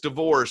in, this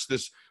divorce,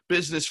 this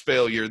business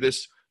failure,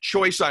 this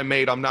choice I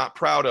made I'm not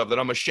proud of, that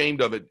I'm ashamed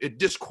of, it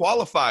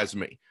disqualifies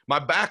me. My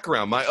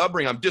background, my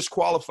upbringing, I'm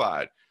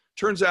disqualified.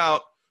 Turns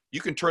out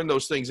you can turn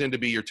those things into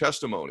be your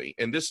testimony.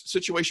 And this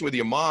situation with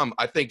your mom,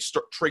 I think,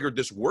 triggered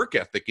this work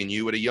ethic in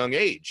you at a young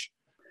age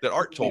that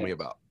Art told me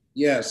about.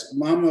 Yes,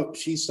 Mama,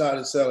 she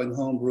started selling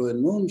homebrew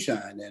and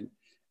moonshine,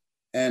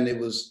 and it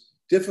was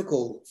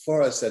difficult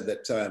for us at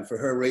that time, for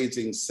her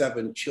raising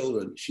 7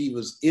 children. She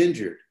was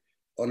injured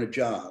on a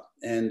job.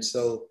 And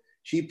so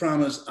she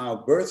promised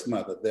our birth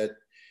mother that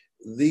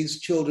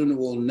these children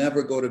will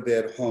never go to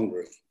bed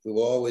hungry. We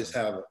will always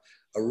have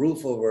a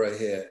roof over our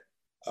head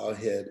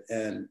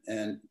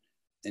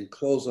and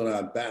clothes on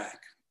our back.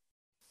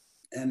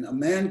 And a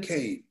man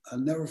came. I'll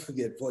never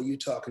forget what you're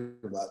talking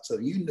about. So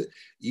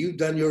you've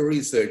done your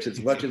research as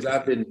much as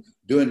I've been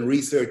doing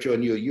research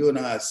on you. You and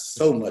I are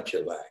so much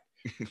alike.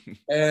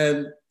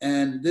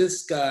 And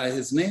this guy,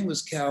 his name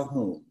was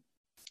Calhoun,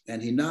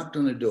 and he knocked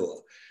on the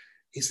door.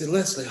 He said,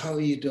 "Leslie, how are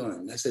you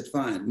doing?" I said,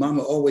 "Fine."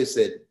 Mama always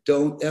said,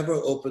 "Don't ever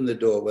open the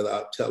door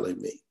without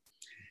telling me."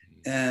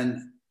 And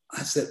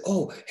I said,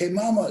 "Oh, hey,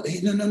 Mama."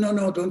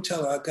 No, don't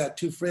tell her. I've got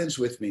 2 friends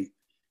with me.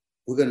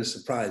 We're going to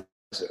surprise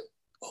her.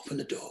 Open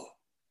the door.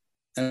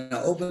 And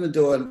I opened the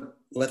door and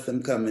let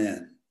them come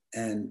in.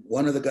 And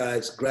one of the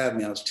guys grabbed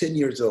me. I was 10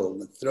 years old in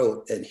the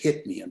throat and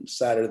hit me on the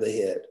side of the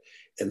head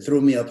and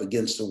threw me up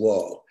against the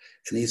wall.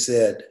 And he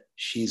said,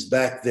 she's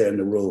back there in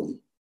the room.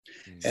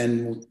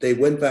 And they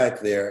went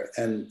back there,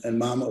 and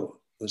Mama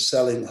was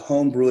selling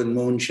homebrew and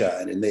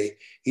moonshine. And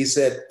he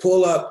said,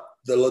 pull up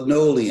the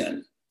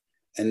linoleum.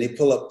 And they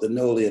pull up the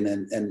linoleum,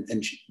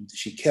 and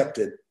she kept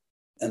it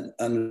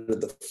under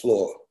the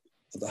floor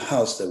of the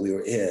house that we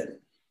were in.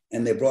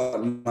 And they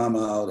brought Mama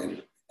out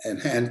in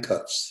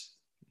handcuffs.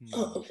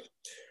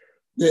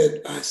 Then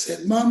I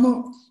said,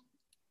 Mama,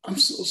 I'm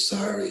so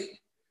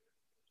sorry.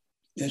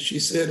 And she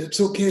said,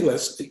 it's okay,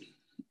 Leslie.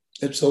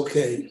 It's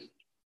okay.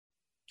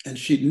 And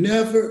she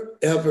never,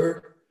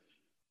 ever,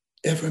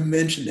 ever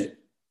mentioned it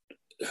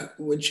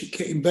when she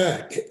came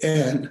back.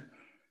 And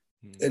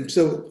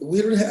so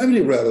we don't have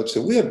any relatives.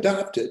 We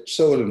adopted.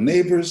 So the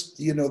neighbors,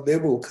 they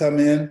will come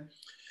in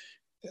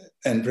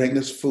and bring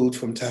us food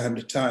from time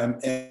to time.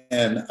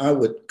 And I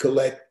would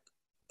collect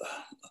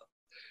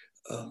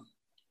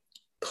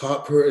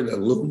copper and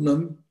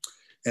aluminum,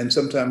 and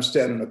sometimes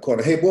stand in the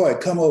corner. Hey, boy,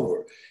 come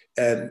over,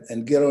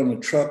 and get on a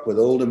truck with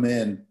older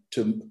men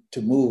to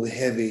move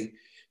heavy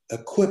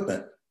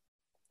equipment.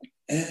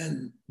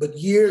 But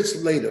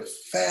years later,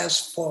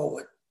 fast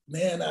forward,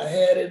 man, I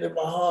had it in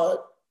my heart.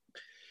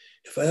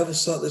 If I ever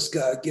saw this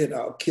guy again,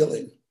 I'll kill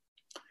him.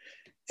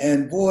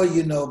 And boy,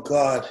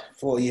 God,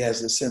 he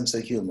has a sense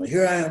of humor.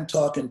 Here I am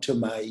talking to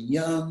my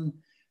young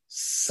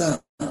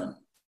son,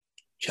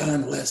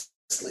 John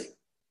Leslie,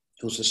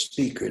 who's a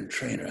speaker and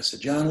trainer. I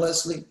said, John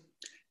Leslie,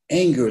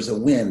 anger is a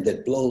wind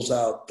that blows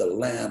out the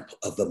lamp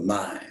of the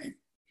mind.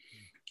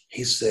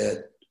 He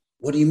said,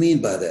 what do you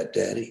mean by that,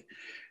 Daddy?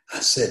 I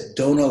said,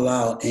 don't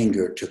allow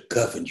anger to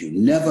govern you.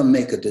 Never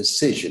make a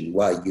decision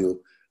while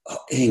you are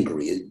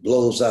angry. It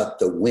blows out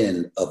the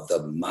wind of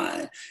the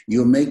mind.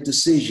 You'll make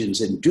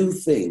decisions and do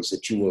things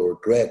that you will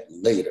regret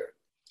later.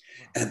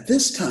 At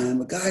this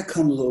time, a guy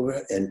comes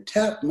over and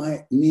tapped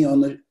me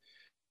on the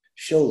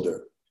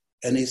shoulder.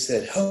 And he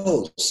said,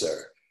 hello,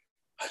 sir.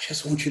 I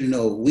just want you to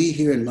know, we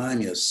here in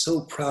Miami are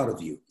so proud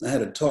of you. I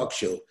had a talk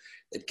show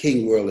at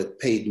King World that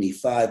paid me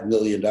 $5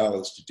 million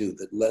to do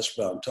the Les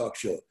Brown talk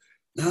show.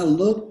 Now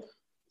look,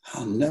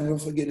 I'll never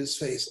forget his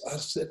face. I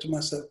said to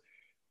myself,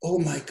 oh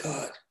my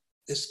God,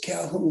 it's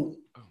Calhoun.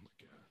 Oh my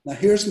God. Now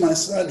here's my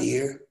son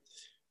here,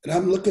 and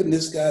I'm looking at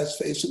this guy's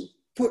face who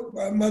put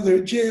my mother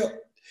in jail.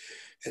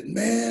 And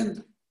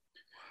man,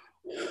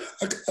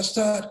 I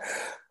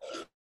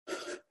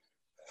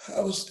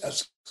was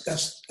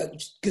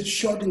get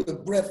short in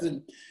the breath,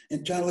 and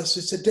John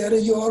Leslie said, Daddy,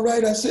 you all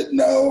right? I said,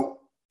 no.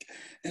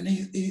 And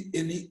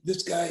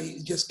this guy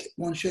just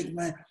want to shake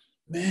my hand.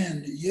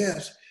 Man,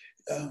 yes.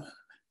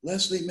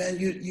 Leslie, man,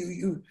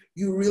 you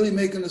really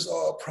making us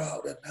all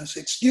proud. And I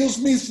said, excuse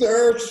me,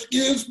 sir,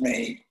 excuse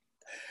me.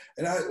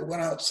 And I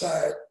went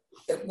outside,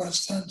 and my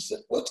son said,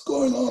 what's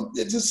going on?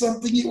 Is this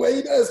something you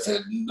ate? I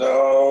said,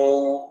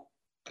 no,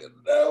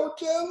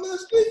 John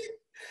Leslie.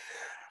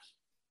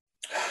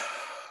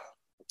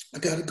 I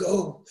gotta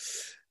go.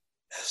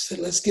 I said,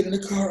 let's get in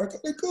the car, I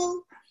gotta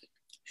go.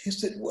 He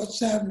said,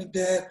 what's happening,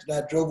 Dad? And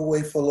I drove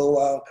away for a little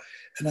while,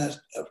 and I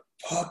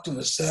parked on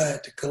the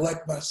side to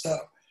collect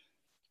myself.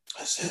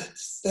 I said,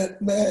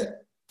 that man,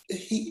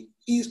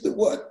 he's the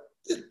one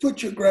that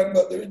put your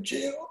grandmother in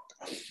jail.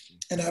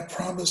 And I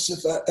promised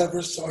if I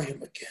ever saw him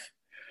again,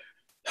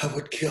 I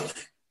would kill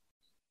him.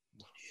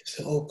 He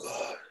said, oh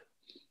God.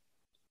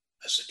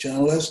 I said,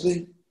 John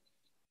Leslie,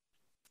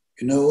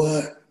 you know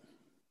what?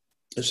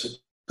 It's a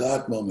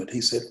God moment.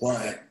 He said,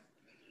 why?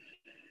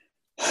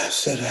 I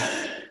said,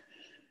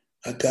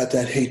 I got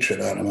that hatred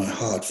out of my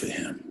heart for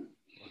him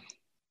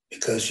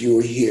because you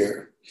were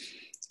here.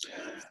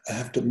 I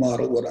have to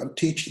model what I'm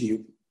teaching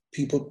you.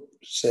 People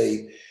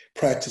say,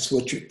 practice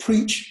what you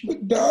preach,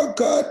 but now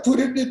God put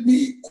it in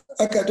me.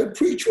 I got to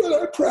preach what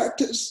I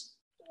practice.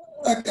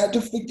 I got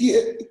to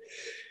forget.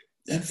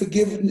 And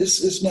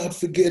forgiveness is not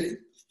forgetting.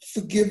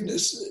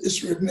 Forgiveness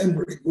is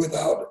remembering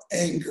without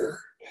anger.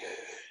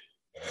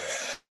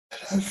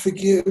 I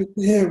forgive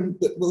him,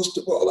 but most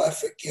of all, I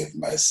forgive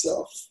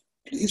myself.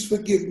 Please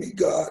forgive me,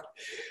 God,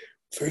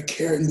 for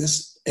carrying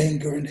this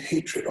anger and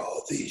hatred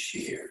all these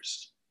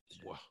years.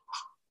 Wow.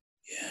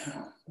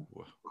 Yeah.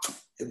 Wow.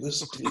 It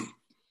was deep.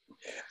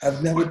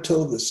 I've never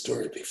told this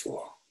story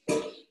before.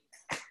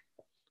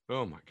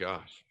 Oh my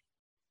gosh.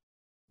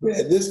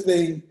 Yeah, this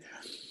thing,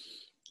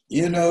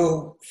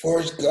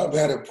 Forrest Gump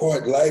had a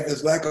point. Life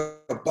is like a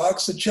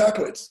box of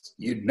chocolates.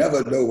 You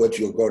never know what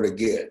you're going to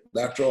get.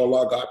 That's all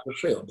I got to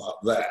say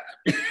about that.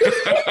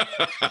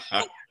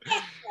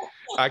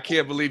 I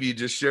can't believe you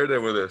just shared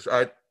that with us.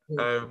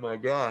 Oh my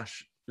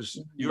gosh.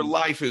 Your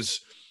life is,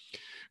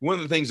 one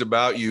of the things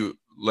about you,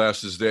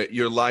 Les, is that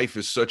your life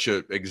is such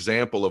an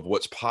example of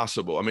what's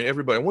possible. I mean,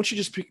 everybody, I want you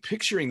just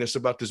picturing this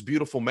about this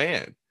beautiful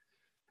man.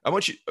 I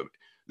want you,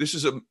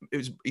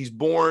 he's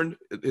born,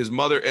 his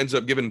mother ends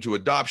up giving him to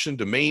adoption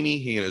to Mamie,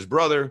 he and his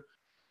brother.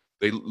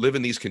 They live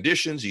in these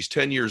conditions. He's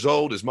 10 years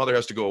old. His mother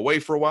has to go away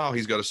for a while.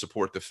 He's got to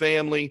support the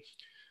family.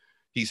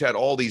 He's had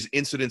all these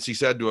incidents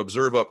he's had to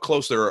observe up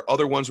close. There are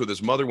other ones with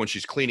his mother when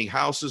she's cleaning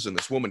houses and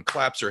this woman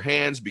claps her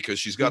hands because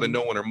she's got to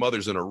know when her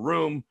mother's in a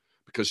room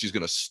because she's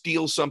going to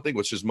steal something,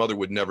 which his mother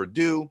would never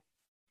do.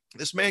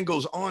 This man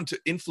goes on to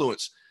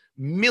influence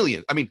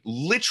millions, I mean,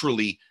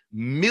 literally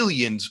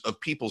millions of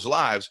people's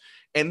lives.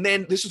 And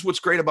then this is what's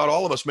great about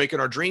all of us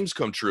making our dreams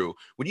come true.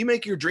 When you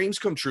make your dreams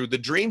come true, the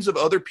dreams of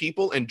other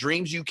people and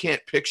dreams you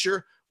can't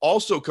picture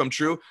also come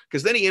true,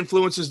 because then he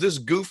influences this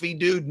goofy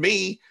dude,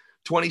 me,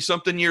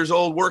 20-something years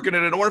old, working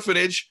at an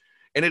orphanage,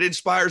 and it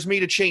inspires me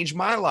to change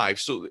my life.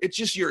 So it's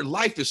just, your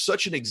life is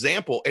such an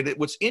example. And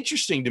what's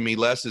interesting to me,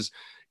 Les, is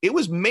it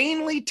was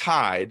mainly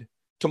tied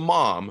to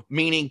mom,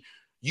 meaning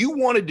you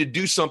wanted to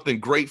do something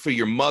great for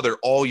your mother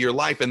all your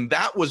life. And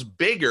that was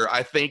bigger,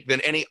 I think,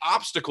 than any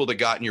obstacle that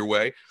got in your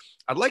way.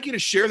 I'd like you to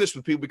share this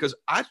with people, because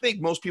I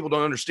think most people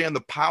don't understand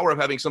the power of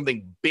having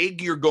something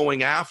big you're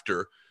going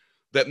after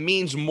that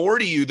means more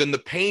to you than the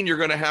pain you're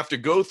going to have to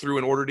go through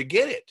in order to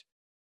get it.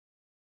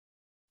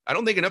 I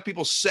don't think enough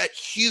people set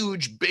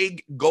huge,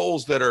 big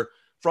goals that are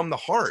from the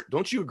heart.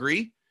 Don't you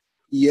agree?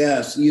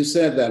 Yes, you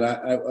said that.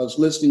 I was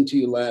listening to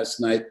you last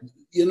night.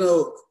 You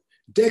know,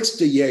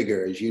 Dexter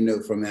Yeager, as you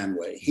know from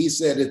Amway, he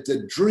said, if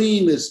the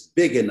dream is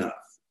big enough,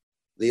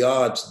 the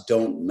odds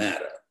don't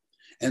matter.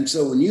 And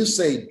so when you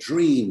say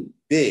dream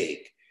big,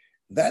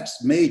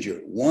 that's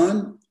major.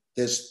 One,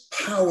 there's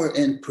power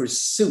in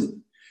pursuit,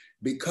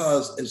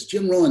 because as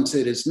Jim Rohn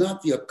said, it's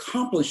not the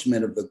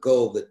accomplishment of the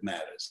goal that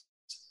matters.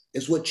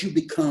 It's what you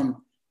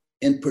become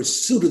in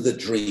pursuit of the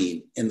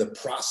dream in the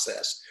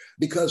process.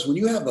 Because when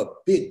you have a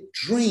big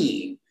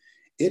dream,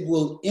 it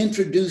will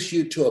introduce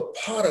you to a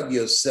part of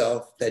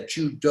yourself that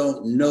you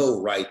don't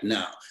know right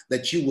now,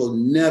 that you will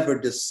never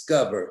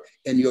discover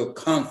in your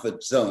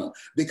comfort zone.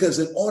 Because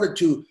in order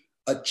to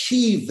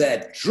achieve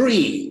that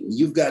dream,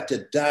 you've got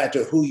to die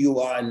to who you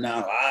are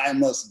now. I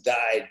must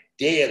die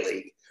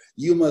daily.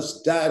 You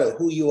must die to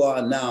who you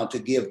are now to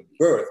give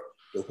birth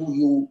to who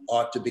you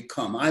are to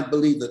become. I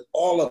believe that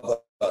all of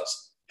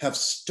us have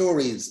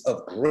stories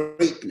of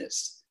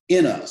greatness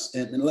in us.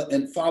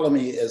 And follow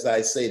me as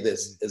I say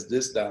this, as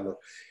this download.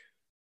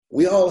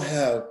 We all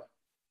have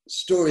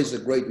stories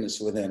of greatness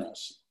within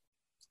us.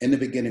 In the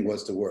beginning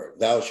was the word.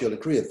 Thou shalt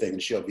decree a thing,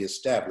 and shall be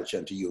established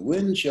unto you.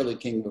 When shall the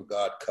kingdom of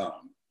God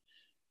come?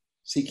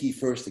 Seek ye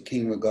first the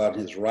kingdom of God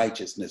and his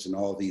righteousness, and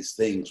all these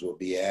things will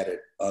be added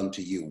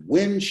unto you.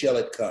 When shall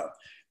it come?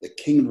 The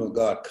kingdom of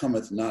God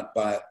cometh not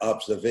by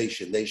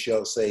observation. They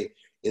shall say,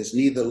 is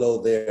neither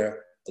lo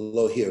there,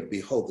 lo here.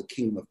 Behold, the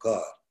kingdom of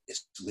God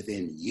is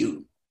within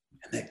you.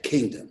 And that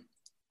kingdom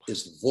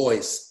is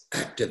voice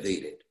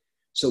activated.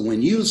 So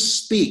when you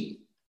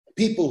speak,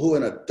 people who are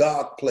in a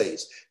dark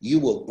place, you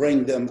will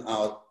bring them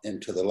out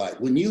into the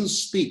light. When you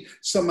speak,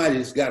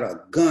 somebody's got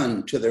a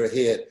gun to their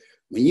head.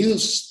 When you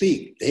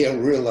speak, they'll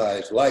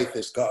realize life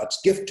is God's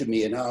gift to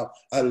me, and how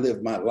I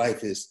live my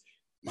life is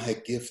my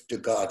gift to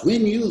God.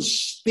 When you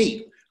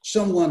speak,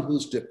 someone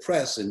who's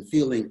depressed and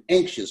feeling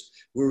anxious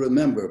will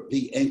remember,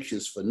 be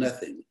anxious for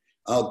nothing.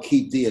 I'll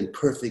keep thee in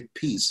perfect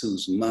peace,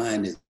 whose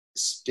mind is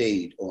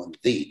stayed on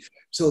thee.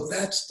 So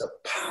that's the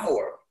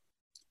power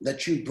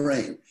that you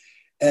bring.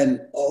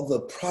 And all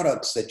the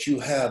products that you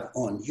have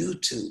on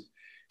YouTube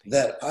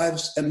that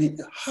I mean,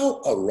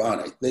 how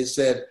ironic. They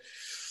said,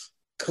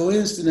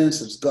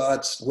 coincidence is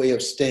God's way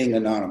of staying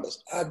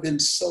anonymous. I've been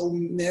so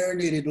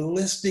marinated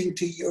listening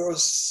to your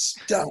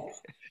stuff.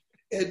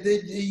 And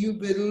then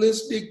you've been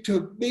listening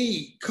to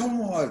me.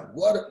 Come on,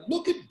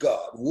 look at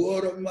God.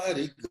 What a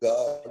mighty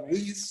God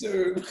we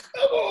serve.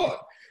 Come on.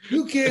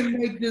 You can't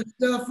make this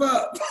stuff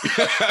up.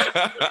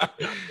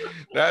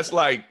 That's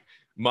like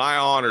my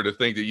honor to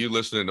think that you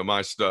listening to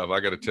my stuff. I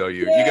got to tell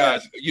you, you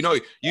guys, you know,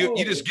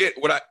 you just get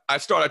what I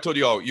told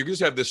you all, you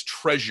just have this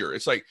treasure.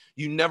 It's like,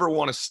 you never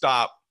want to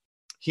stop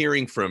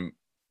hearing from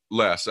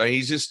Les. I mean,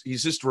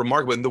 he's just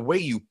remarkable. And the way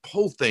you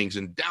pull things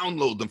and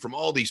download them from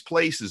all these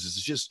places is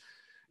just,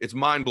 it's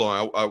mind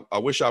blowing. I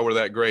wish I were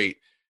that great.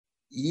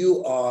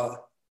 You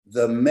are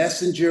the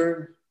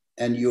messenger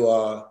and you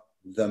are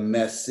the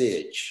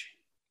message.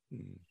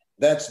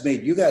 That's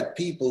made, you got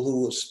people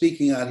who are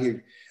speaking out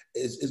here.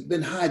 It's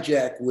been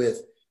hijacked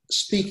with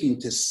speaking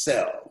to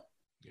sell.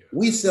 Yeah.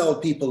 We sell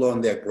people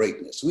on their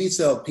greatness. We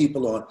sell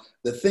people on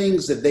the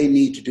things that they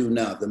need to do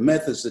now, the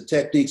methods, the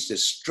techniques, the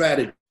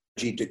strategy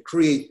to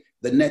create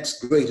the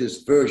next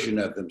greatest version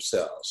of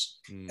themselves.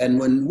 And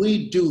when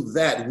we do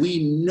that,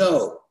 we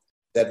know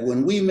that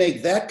when we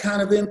make that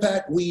kind of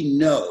impact, we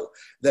know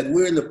that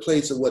we're in the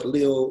place of what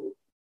Leo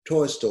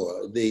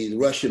Tolstoy, the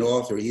Russian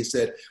author, he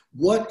said,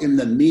 what in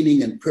the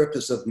meaning and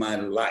purpose of my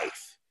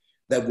life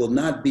that will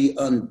not be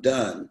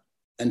undone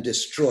and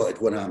destroyed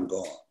when I'm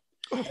gone?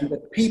 And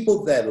the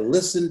people that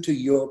listen to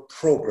your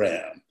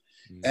program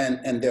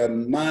and their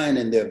mind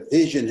and their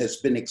vision has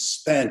been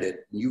expanded,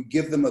 you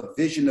give them a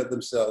vision of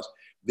themselves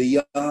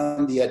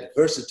beyond the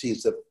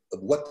adversities of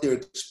what they're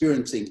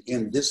experiencing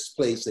in this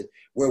place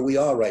where we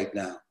are right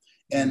now,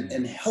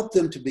 and help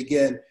them to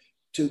begin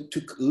to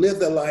live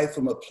their life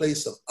from a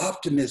place of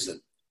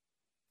optimism.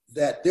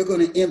 that they're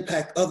going to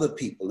impact other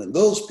people, and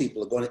those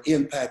people are going to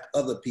impact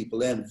other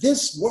people. And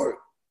this work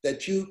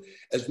that you,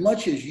 as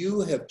much as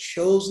you have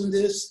chosen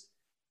this,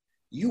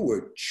 you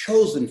were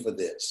chosen for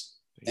this.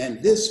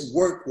 And this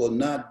work will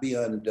not be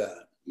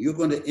undone. You're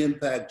going to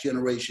impact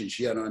generations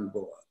yet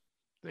unborn.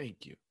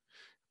 Thank you.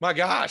 My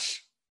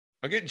gosh,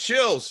 I'm getting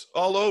chills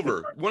all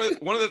over.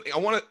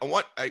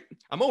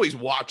 I'm always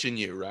watching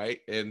you, right?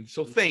 And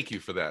so thank you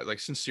for that. Like,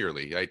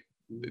 sincerely,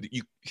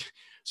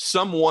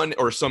 someone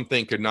or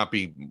something could not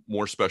be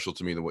more special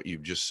to me than what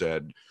you've just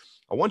said.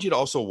 I want you to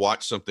also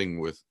watch something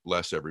with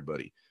Les,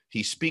 everybody.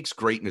 He speaks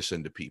greatness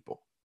into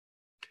people.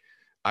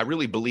 I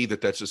really believe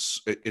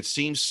that it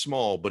seems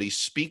small, but he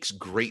speaks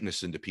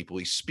greatness into people.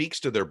 He speaks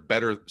to their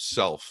better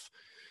self.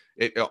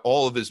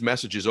 All of his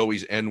messages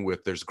always end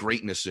with, there's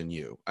greatness in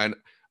you. And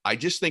I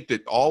just think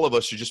that all of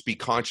us should just be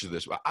conscious of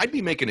this. I'd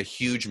be making a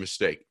huge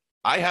mistake.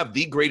 I have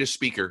the greatest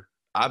speaker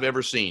I've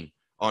ever seen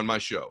on my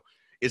show.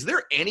 Is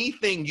there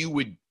anything you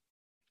would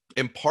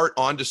impart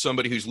onto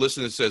somebody who's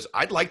listening and says,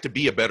 I'd like to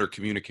be a better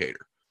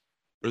communicator?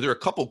 Are there a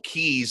couple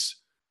keys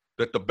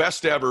that the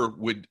best ever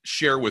would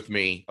share with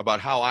me about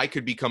how I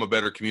could become a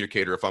better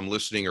communicator if I'm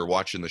listening or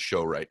watching the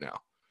show right now?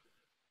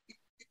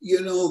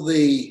 You know,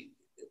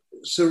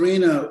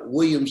 Serena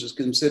Williams is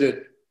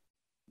considered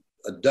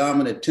a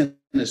dominant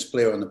tennis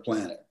player on the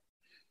planet,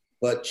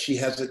 but she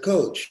has a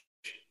coach.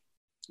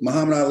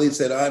 Muhammad Ali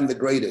said, I'm the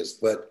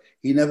greatest, but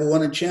he never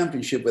won a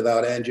championship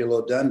without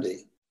Angelo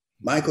Dundee.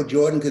 Michael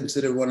Jordan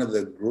considered one of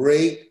the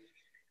great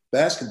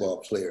basketball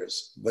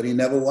players, but he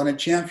never won a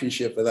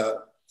championship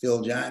without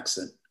Phil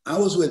Jackson. I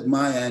was with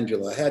Maya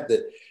Angelou. I had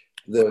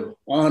the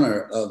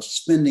honor of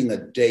spending a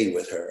day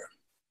with her.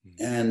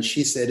 And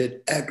she said,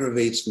 it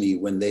aggravates me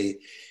when they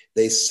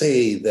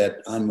say that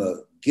I'm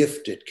a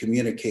gifted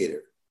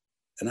communicator.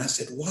 And I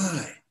said,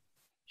 why?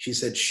 She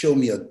said, show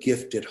me a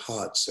gifted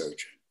heart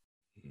surgeon.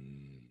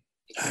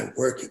 I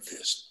work at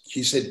this.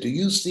 She said, do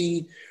you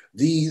see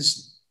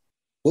these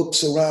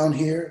books around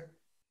here?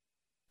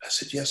 I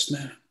said, yes,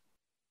 ma'am.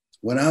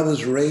 When I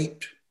was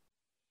raped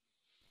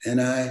and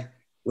I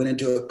went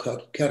into a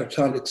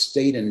catatonic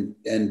state and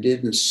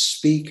didn't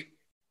speak,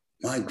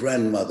 my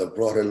grandmother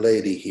brought a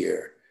lady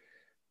here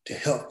to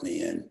help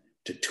me and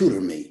to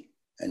tutor me.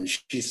 And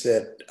she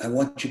said, I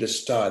want you to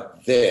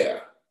start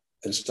there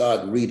and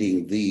start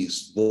reading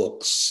these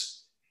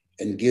books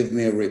and give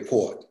me a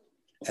report.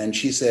 And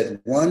she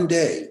said, one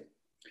day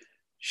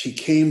she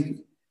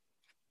came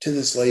to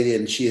this lady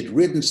and she had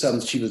written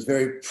something she was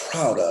very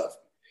proud of.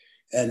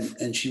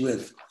 And she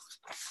went,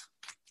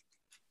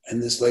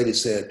 and this lady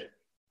said,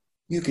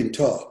 you can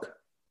talk,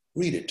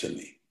 read it to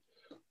me.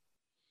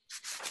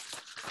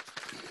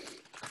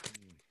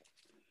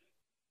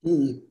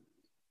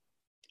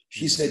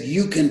 She said,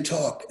 you can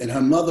talk. And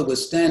her mother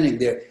was standing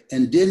there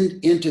and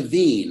didn't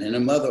intervene. And her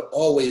mother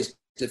always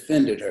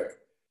defended her.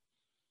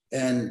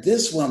 And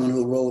this woman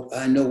who wrote,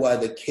 I Know Why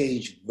the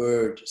Caged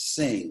Bird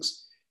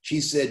Sings, she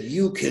said,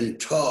 you can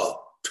talk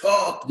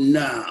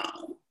now.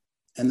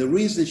 And the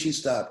reason she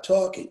stopped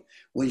talking,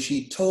 when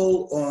she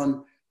told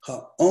on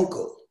her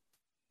uncle,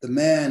 the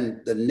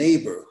man, the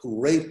neighbor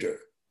who raped her,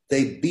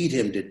 they beat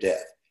him to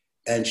death.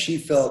 And she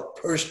felt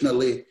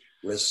personally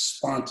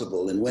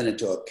responsible and went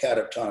into a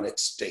catatonic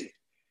state.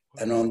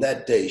 And on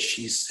that day,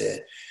 she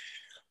said,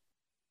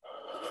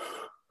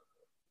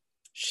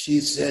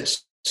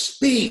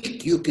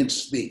 speak, you can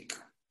speak.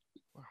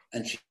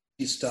 And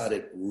she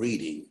started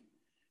reading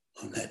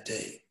on that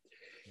day.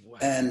 Wow.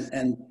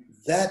 And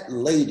that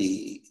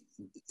lady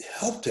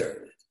helped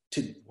her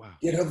to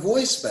get her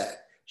voice back.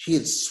 She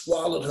had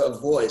swallowed her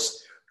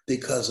voice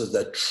because of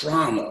the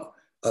trauma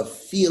of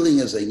feeling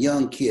as a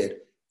young kid,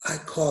 I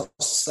caused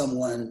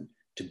someone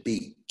to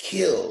be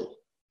killed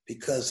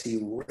because he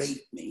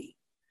raped me.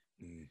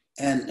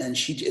 And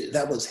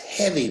that was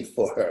heavy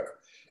for her.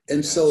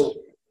 And so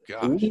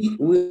we,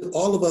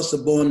 all of us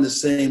are born the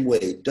same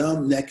way,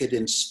 dumb, naked,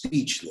 and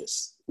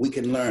speechless. We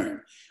can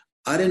learn.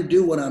 I didn't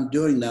do what I'm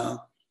doing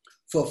now.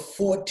 For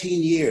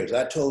 14 years,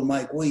 I told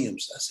Mike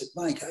Williams, I said,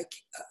 Mike,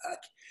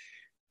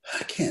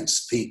 I can't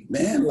speak,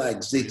 man,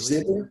 like Zig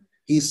Ziglar.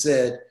 He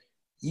said,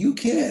 you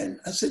can.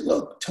 I said,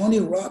 look, Tony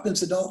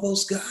Robbins and all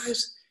those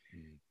guys.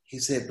 He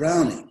said,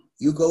 Browning,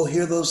 you go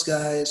hear those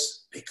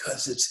guys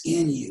because it's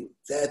in you.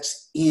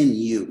 That's in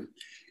you.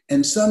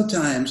 And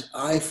sometimes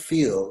I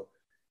feel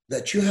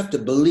that you have to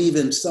believe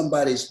in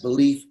somebody's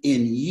belief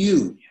in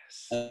you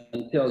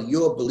until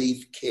your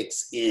belief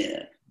kicks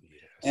in.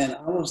 And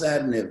I was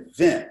at an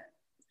event,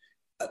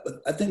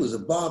 I think it was a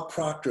Bob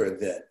Proctor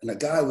event, and a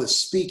guy was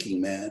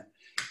speaking, man.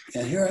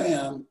 And here I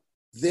am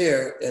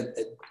there,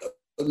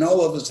 and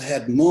all of us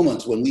had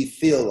moments when we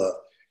feel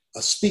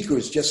a speaker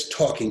is just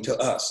talking to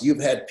us.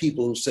 You've had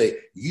people who say,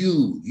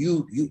 you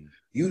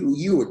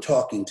were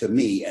talking to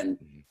me, and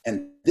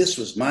this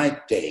was my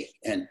day.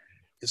 And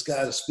this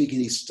guy was speaking,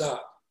 he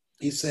stopped.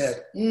 He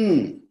said,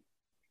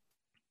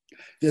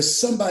 there's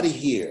somebody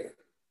here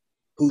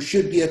who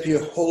should be up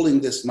here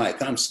holding this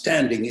mic. I'm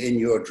standing in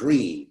your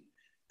dream.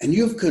 And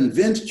you've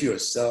convinced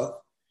yourself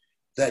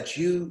that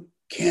you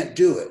can't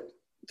do it,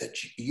 that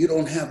you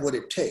don't have what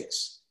it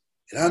takes.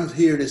 And I'm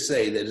here to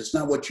say that it's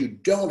not what you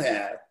don't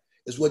have,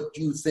 it's what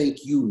you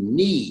think you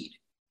need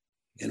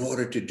in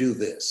order to do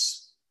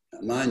this.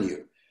 Now, mind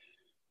you,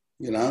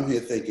 I'm here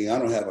thinking I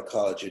don't have a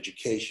college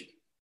education.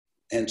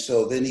 And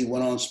so then he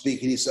went on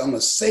speaking. He said, I'm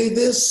going to say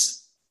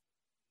this,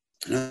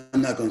 and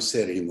I'm not going to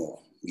say it anymore.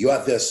 You're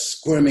out there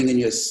squirming in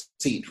your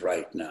seat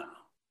right now.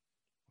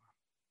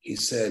 He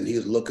said, and he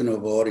was looking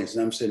over the audience,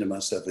 and I'm saying to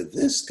myself, is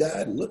this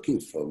guy looking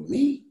for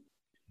me?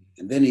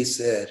 And then he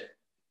said,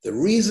 the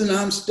reason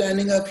I'm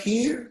standing up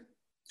here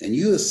and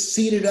you are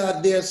seated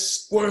out there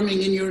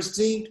squirming in your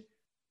seat,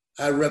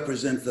 I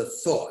represent the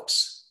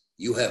thoughts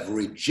you have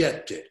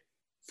rejected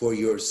for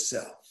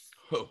yourself.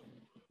 Oh.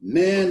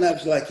 Man, that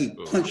was like he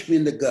punched me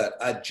in the gut.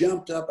 I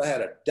jumped up, I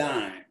had a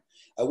dime.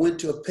 I went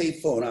to a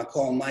payphone, I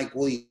called Mike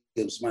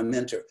Williams, my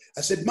mentor.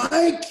 I said,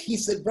 Mike, he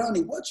said,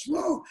 Brownie, what's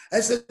wrong?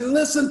 I said,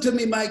 listen to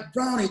me, Mike.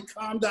 Brownie,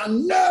 calm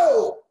down.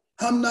 No,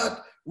 I'm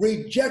not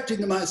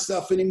rejecting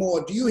myself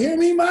anymore. Do you hear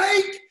me,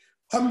 Mike?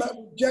 I'm not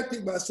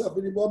rejecting myself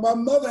anymore. My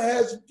mother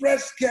has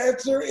breast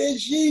cancer and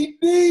she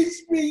needs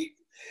me.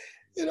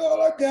 And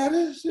all I got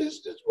is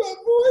just my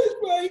voice,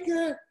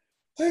 Mike.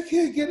 I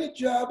can't get a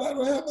job. I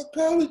don't have a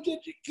college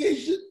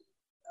education.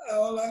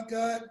 All I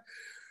got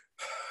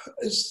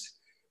is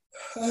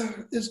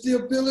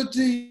the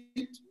ability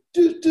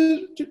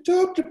to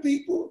talk to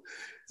people.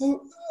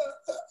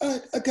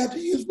 I got to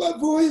use my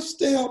voice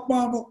to help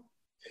Mama.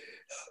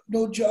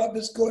 No job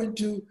is going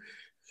to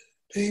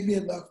pay me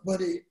enough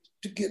money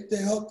to get the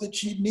help that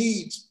she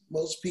needs.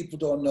 Most people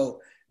don't know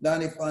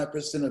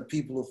 95% of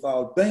people who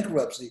filed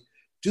bankruptcy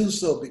do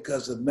so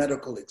because of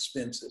medical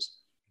expenses.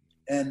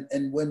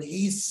 And when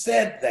he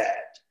said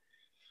that,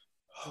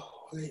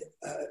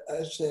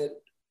 I said,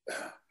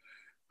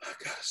 I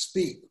gotta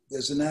speak.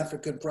 There's an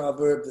African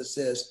proverb that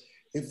says,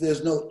 if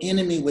there's no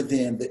enemy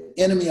within, the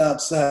enemy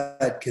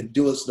outside can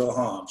do us no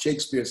harm.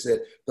 Shakespeare said,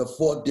 the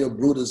fault, dear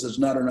Brutus, is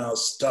not in our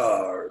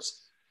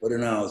stars, but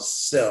in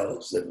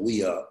ourselves, that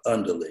we are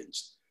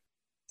underlings.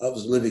 I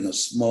was living a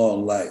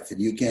small life, and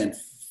you can't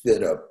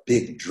fit a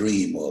big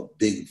dream or a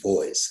big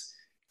voice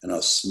in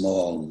a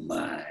small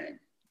mind.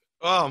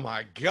 Oh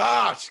my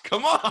gosh,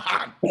 come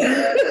on.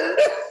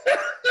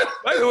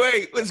 By the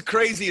way, what's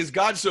crazy is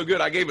God's so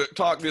good. I gave a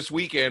talk this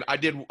weekend. I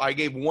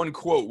gave one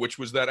quote, which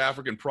was that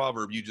African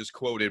proverb you just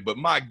quoted. But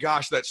my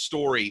gosh, that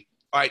story.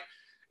 All right,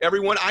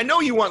 everyone, I know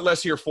you want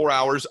Les here 4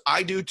 hours.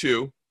 I do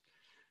too,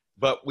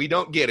 but we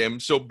don't get him.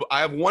 So I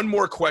have one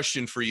more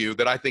question for you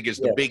that I think is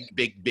the big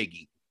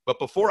biggie. But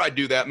before I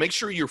do that, make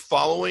sure you're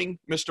following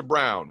Mr.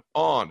 Brown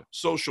on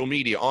social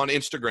media, on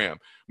Instagram.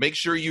 Make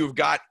sure you've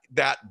got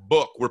that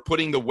book. We're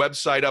putting the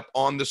website up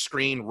on the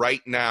screen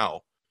right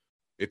now.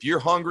 If you're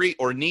hungry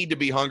or need to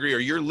be hungry or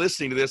you're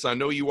listening to this, I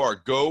know you are,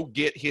 go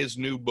get his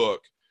new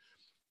book.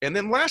 And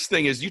then last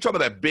thing is, you talk about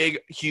that big,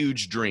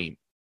 huge dream.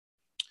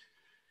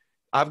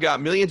 I've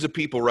got millions of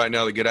people right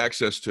now that get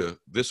access to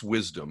this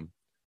wisdom,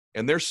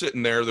 and they're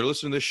sitting there, they're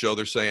listening to this show,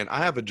 they're saying, I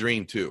have a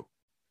dream too.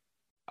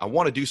 I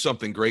want to do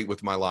something great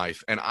with my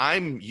life. And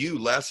I'm you,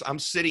 Les. I'm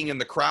sitting in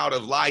the crowd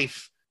of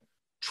life,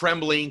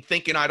 trembling,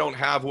 thinking I don't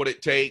have what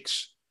it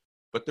takes.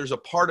 But there's a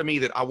part of me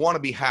that I want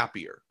to be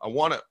happier. I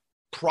want to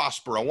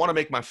prosper. I want to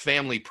make my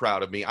family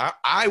proud of me.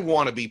 I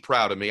want to be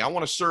proud of me. I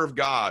want to serve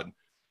God.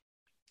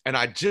 And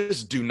I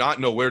just do not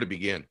know where to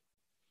begin.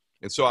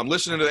 And so I'm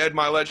listening to the Ed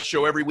Mylett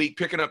show every week,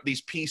 picking up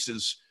these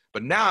pieces.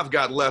 But now I've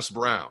got Les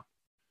Brown.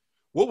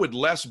 What would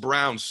Les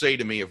Brown say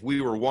to me if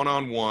we were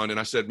one-on-one and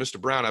I said, Mr.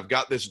 Brown, I've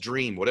got this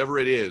dream, whatever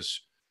it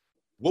is.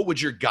 What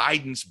would your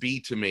guidance be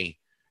to me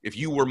if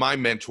you were my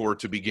mentor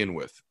to begin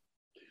with?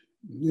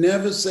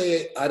 Never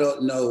say, I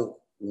don't know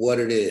what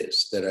it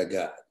is that I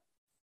got.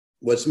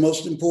 What's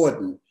most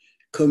important,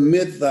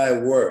 commit thy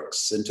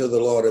works unto the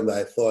Lord, and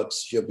thy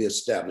thoughts shall be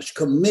established.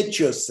 Commit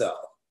yourself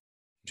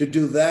to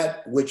do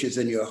that which is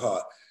in your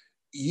heart.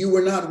 You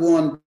were not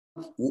born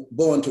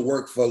to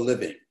work for a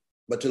living,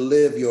 but to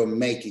live your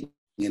making.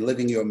 And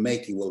living your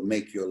making will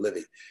make your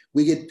living.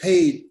 We get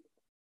paid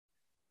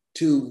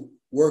to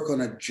work on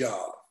a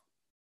job.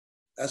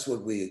 That's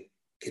what we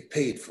get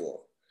paid for.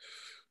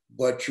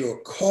 But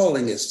your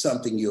calling is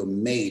something you're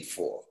made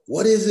for.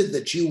 What is it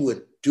that you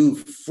would do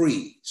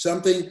free?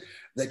 Something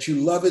that you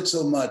love it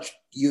so much,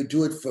 you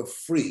do it for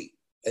free,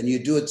 and you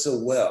do it so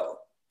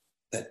well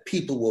that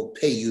people will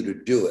pay you to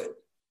do it.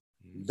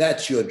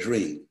 That's your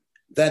dream.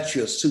 That's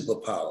your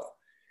superpower.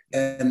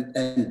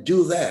 And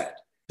do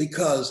that,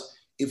 because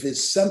if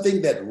it's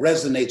something that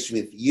resonates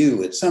with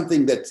you, it's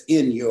something that's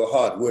in your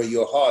heart. Where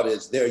your heart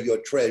is, there your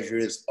treasure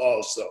is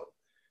also.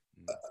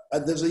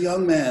 There's a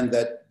young man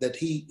that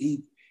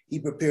he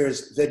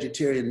prepares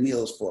vegetarian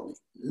meals for me.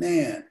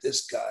 Man,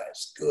 this guy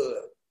is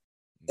good.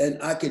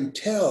 And I can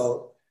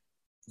tell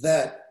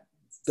that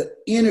the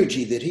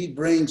energy that he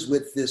brings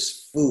with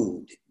this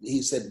food,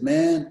 he said,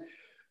 man,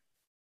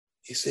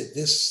 he said,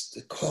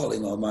 the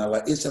calling on my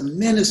life, it's a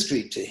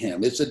ministry to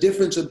him. It's a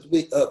difference of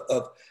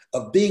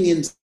being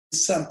in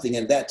something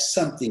and that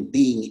something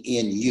being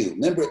in you.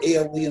 Remember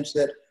A.L. Williams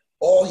said,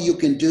 all you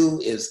can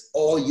do is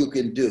all you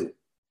can do.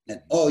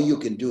 and all you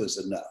can do is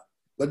enough.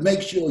 But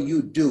make sure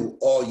you do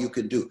all you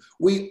can do.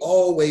 We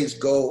always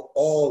go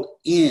all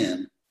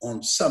in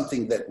on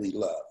something that we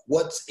love.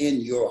 What's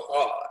in your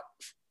heart?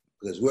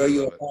 Because where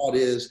your heart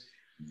is,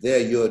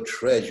 there your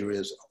treasure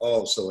is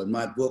also. In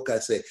my book, I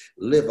say,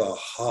 live a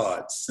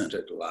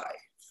heart-centered life.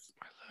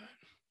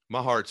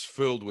 My heart's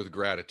filled with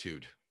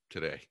gratitude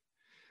today.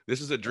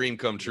 This is a dream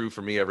come true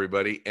for me,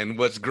 everybody. And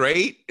what's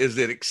great is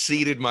it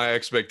exceeded my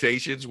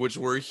expectations, which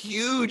were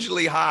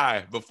hugely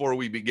high before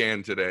we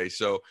began today.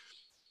 So,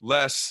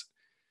 Les,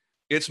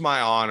 it's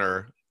my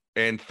honor.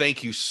 And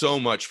thank you so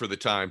much for the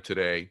time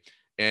today.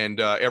 And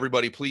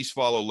everybody, please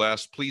follow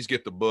Les. Please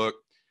get the book.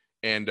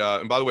 And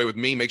by the way, with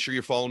me, make sure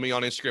you follow me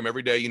on Instagram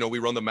every day. You know, we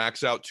run the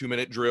Max Out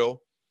 2-minute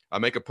drill. I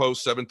make a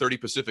post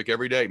 7:30 Pacific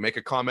every day. Make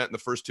a comment in the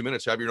first 2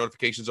 minutes. Have your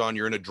notifications on.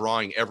 You're in a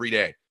drawing every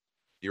day.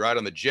 You ride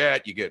on the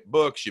jet. You get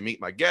books. You meet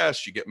my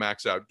guests. You get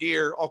Max Out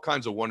gear. All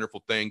kinds of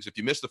wonderful things. If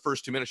you miss the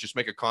first 2 minutes, just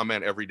make a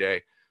comment every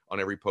day on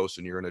every post,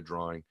 and you're in a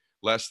drawing.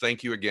 Les,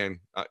 thank you again.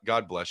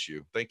 God bless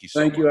you. Thank you so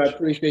much. Thank you. I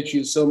appreciate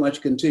you so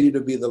much. Continue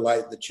to be the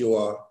light that you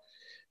are,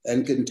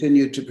 and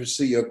continue to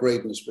pursue your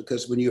greatness,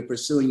 because when you're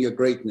pursuing your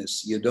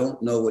greatness, you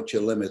don't know what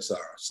your limits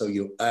are. So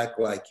you act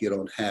like you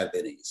don't have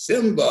any.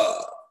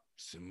 Simba.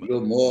 You're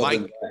more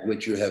than that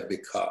which you have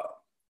become.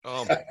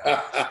 Oh my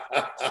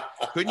God.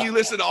 Couldn't you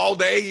listen all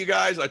day, you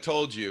guys? I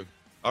told you.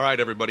 All right,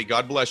 everybody.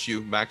 God bless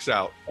you. Max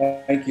out.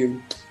 Thank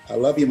you. I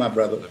love you, my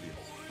brother. Love you.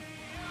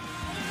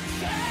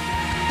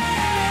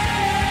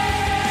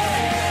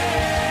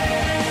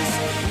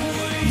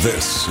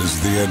 This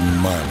is the Ed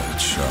Milet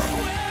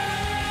Show.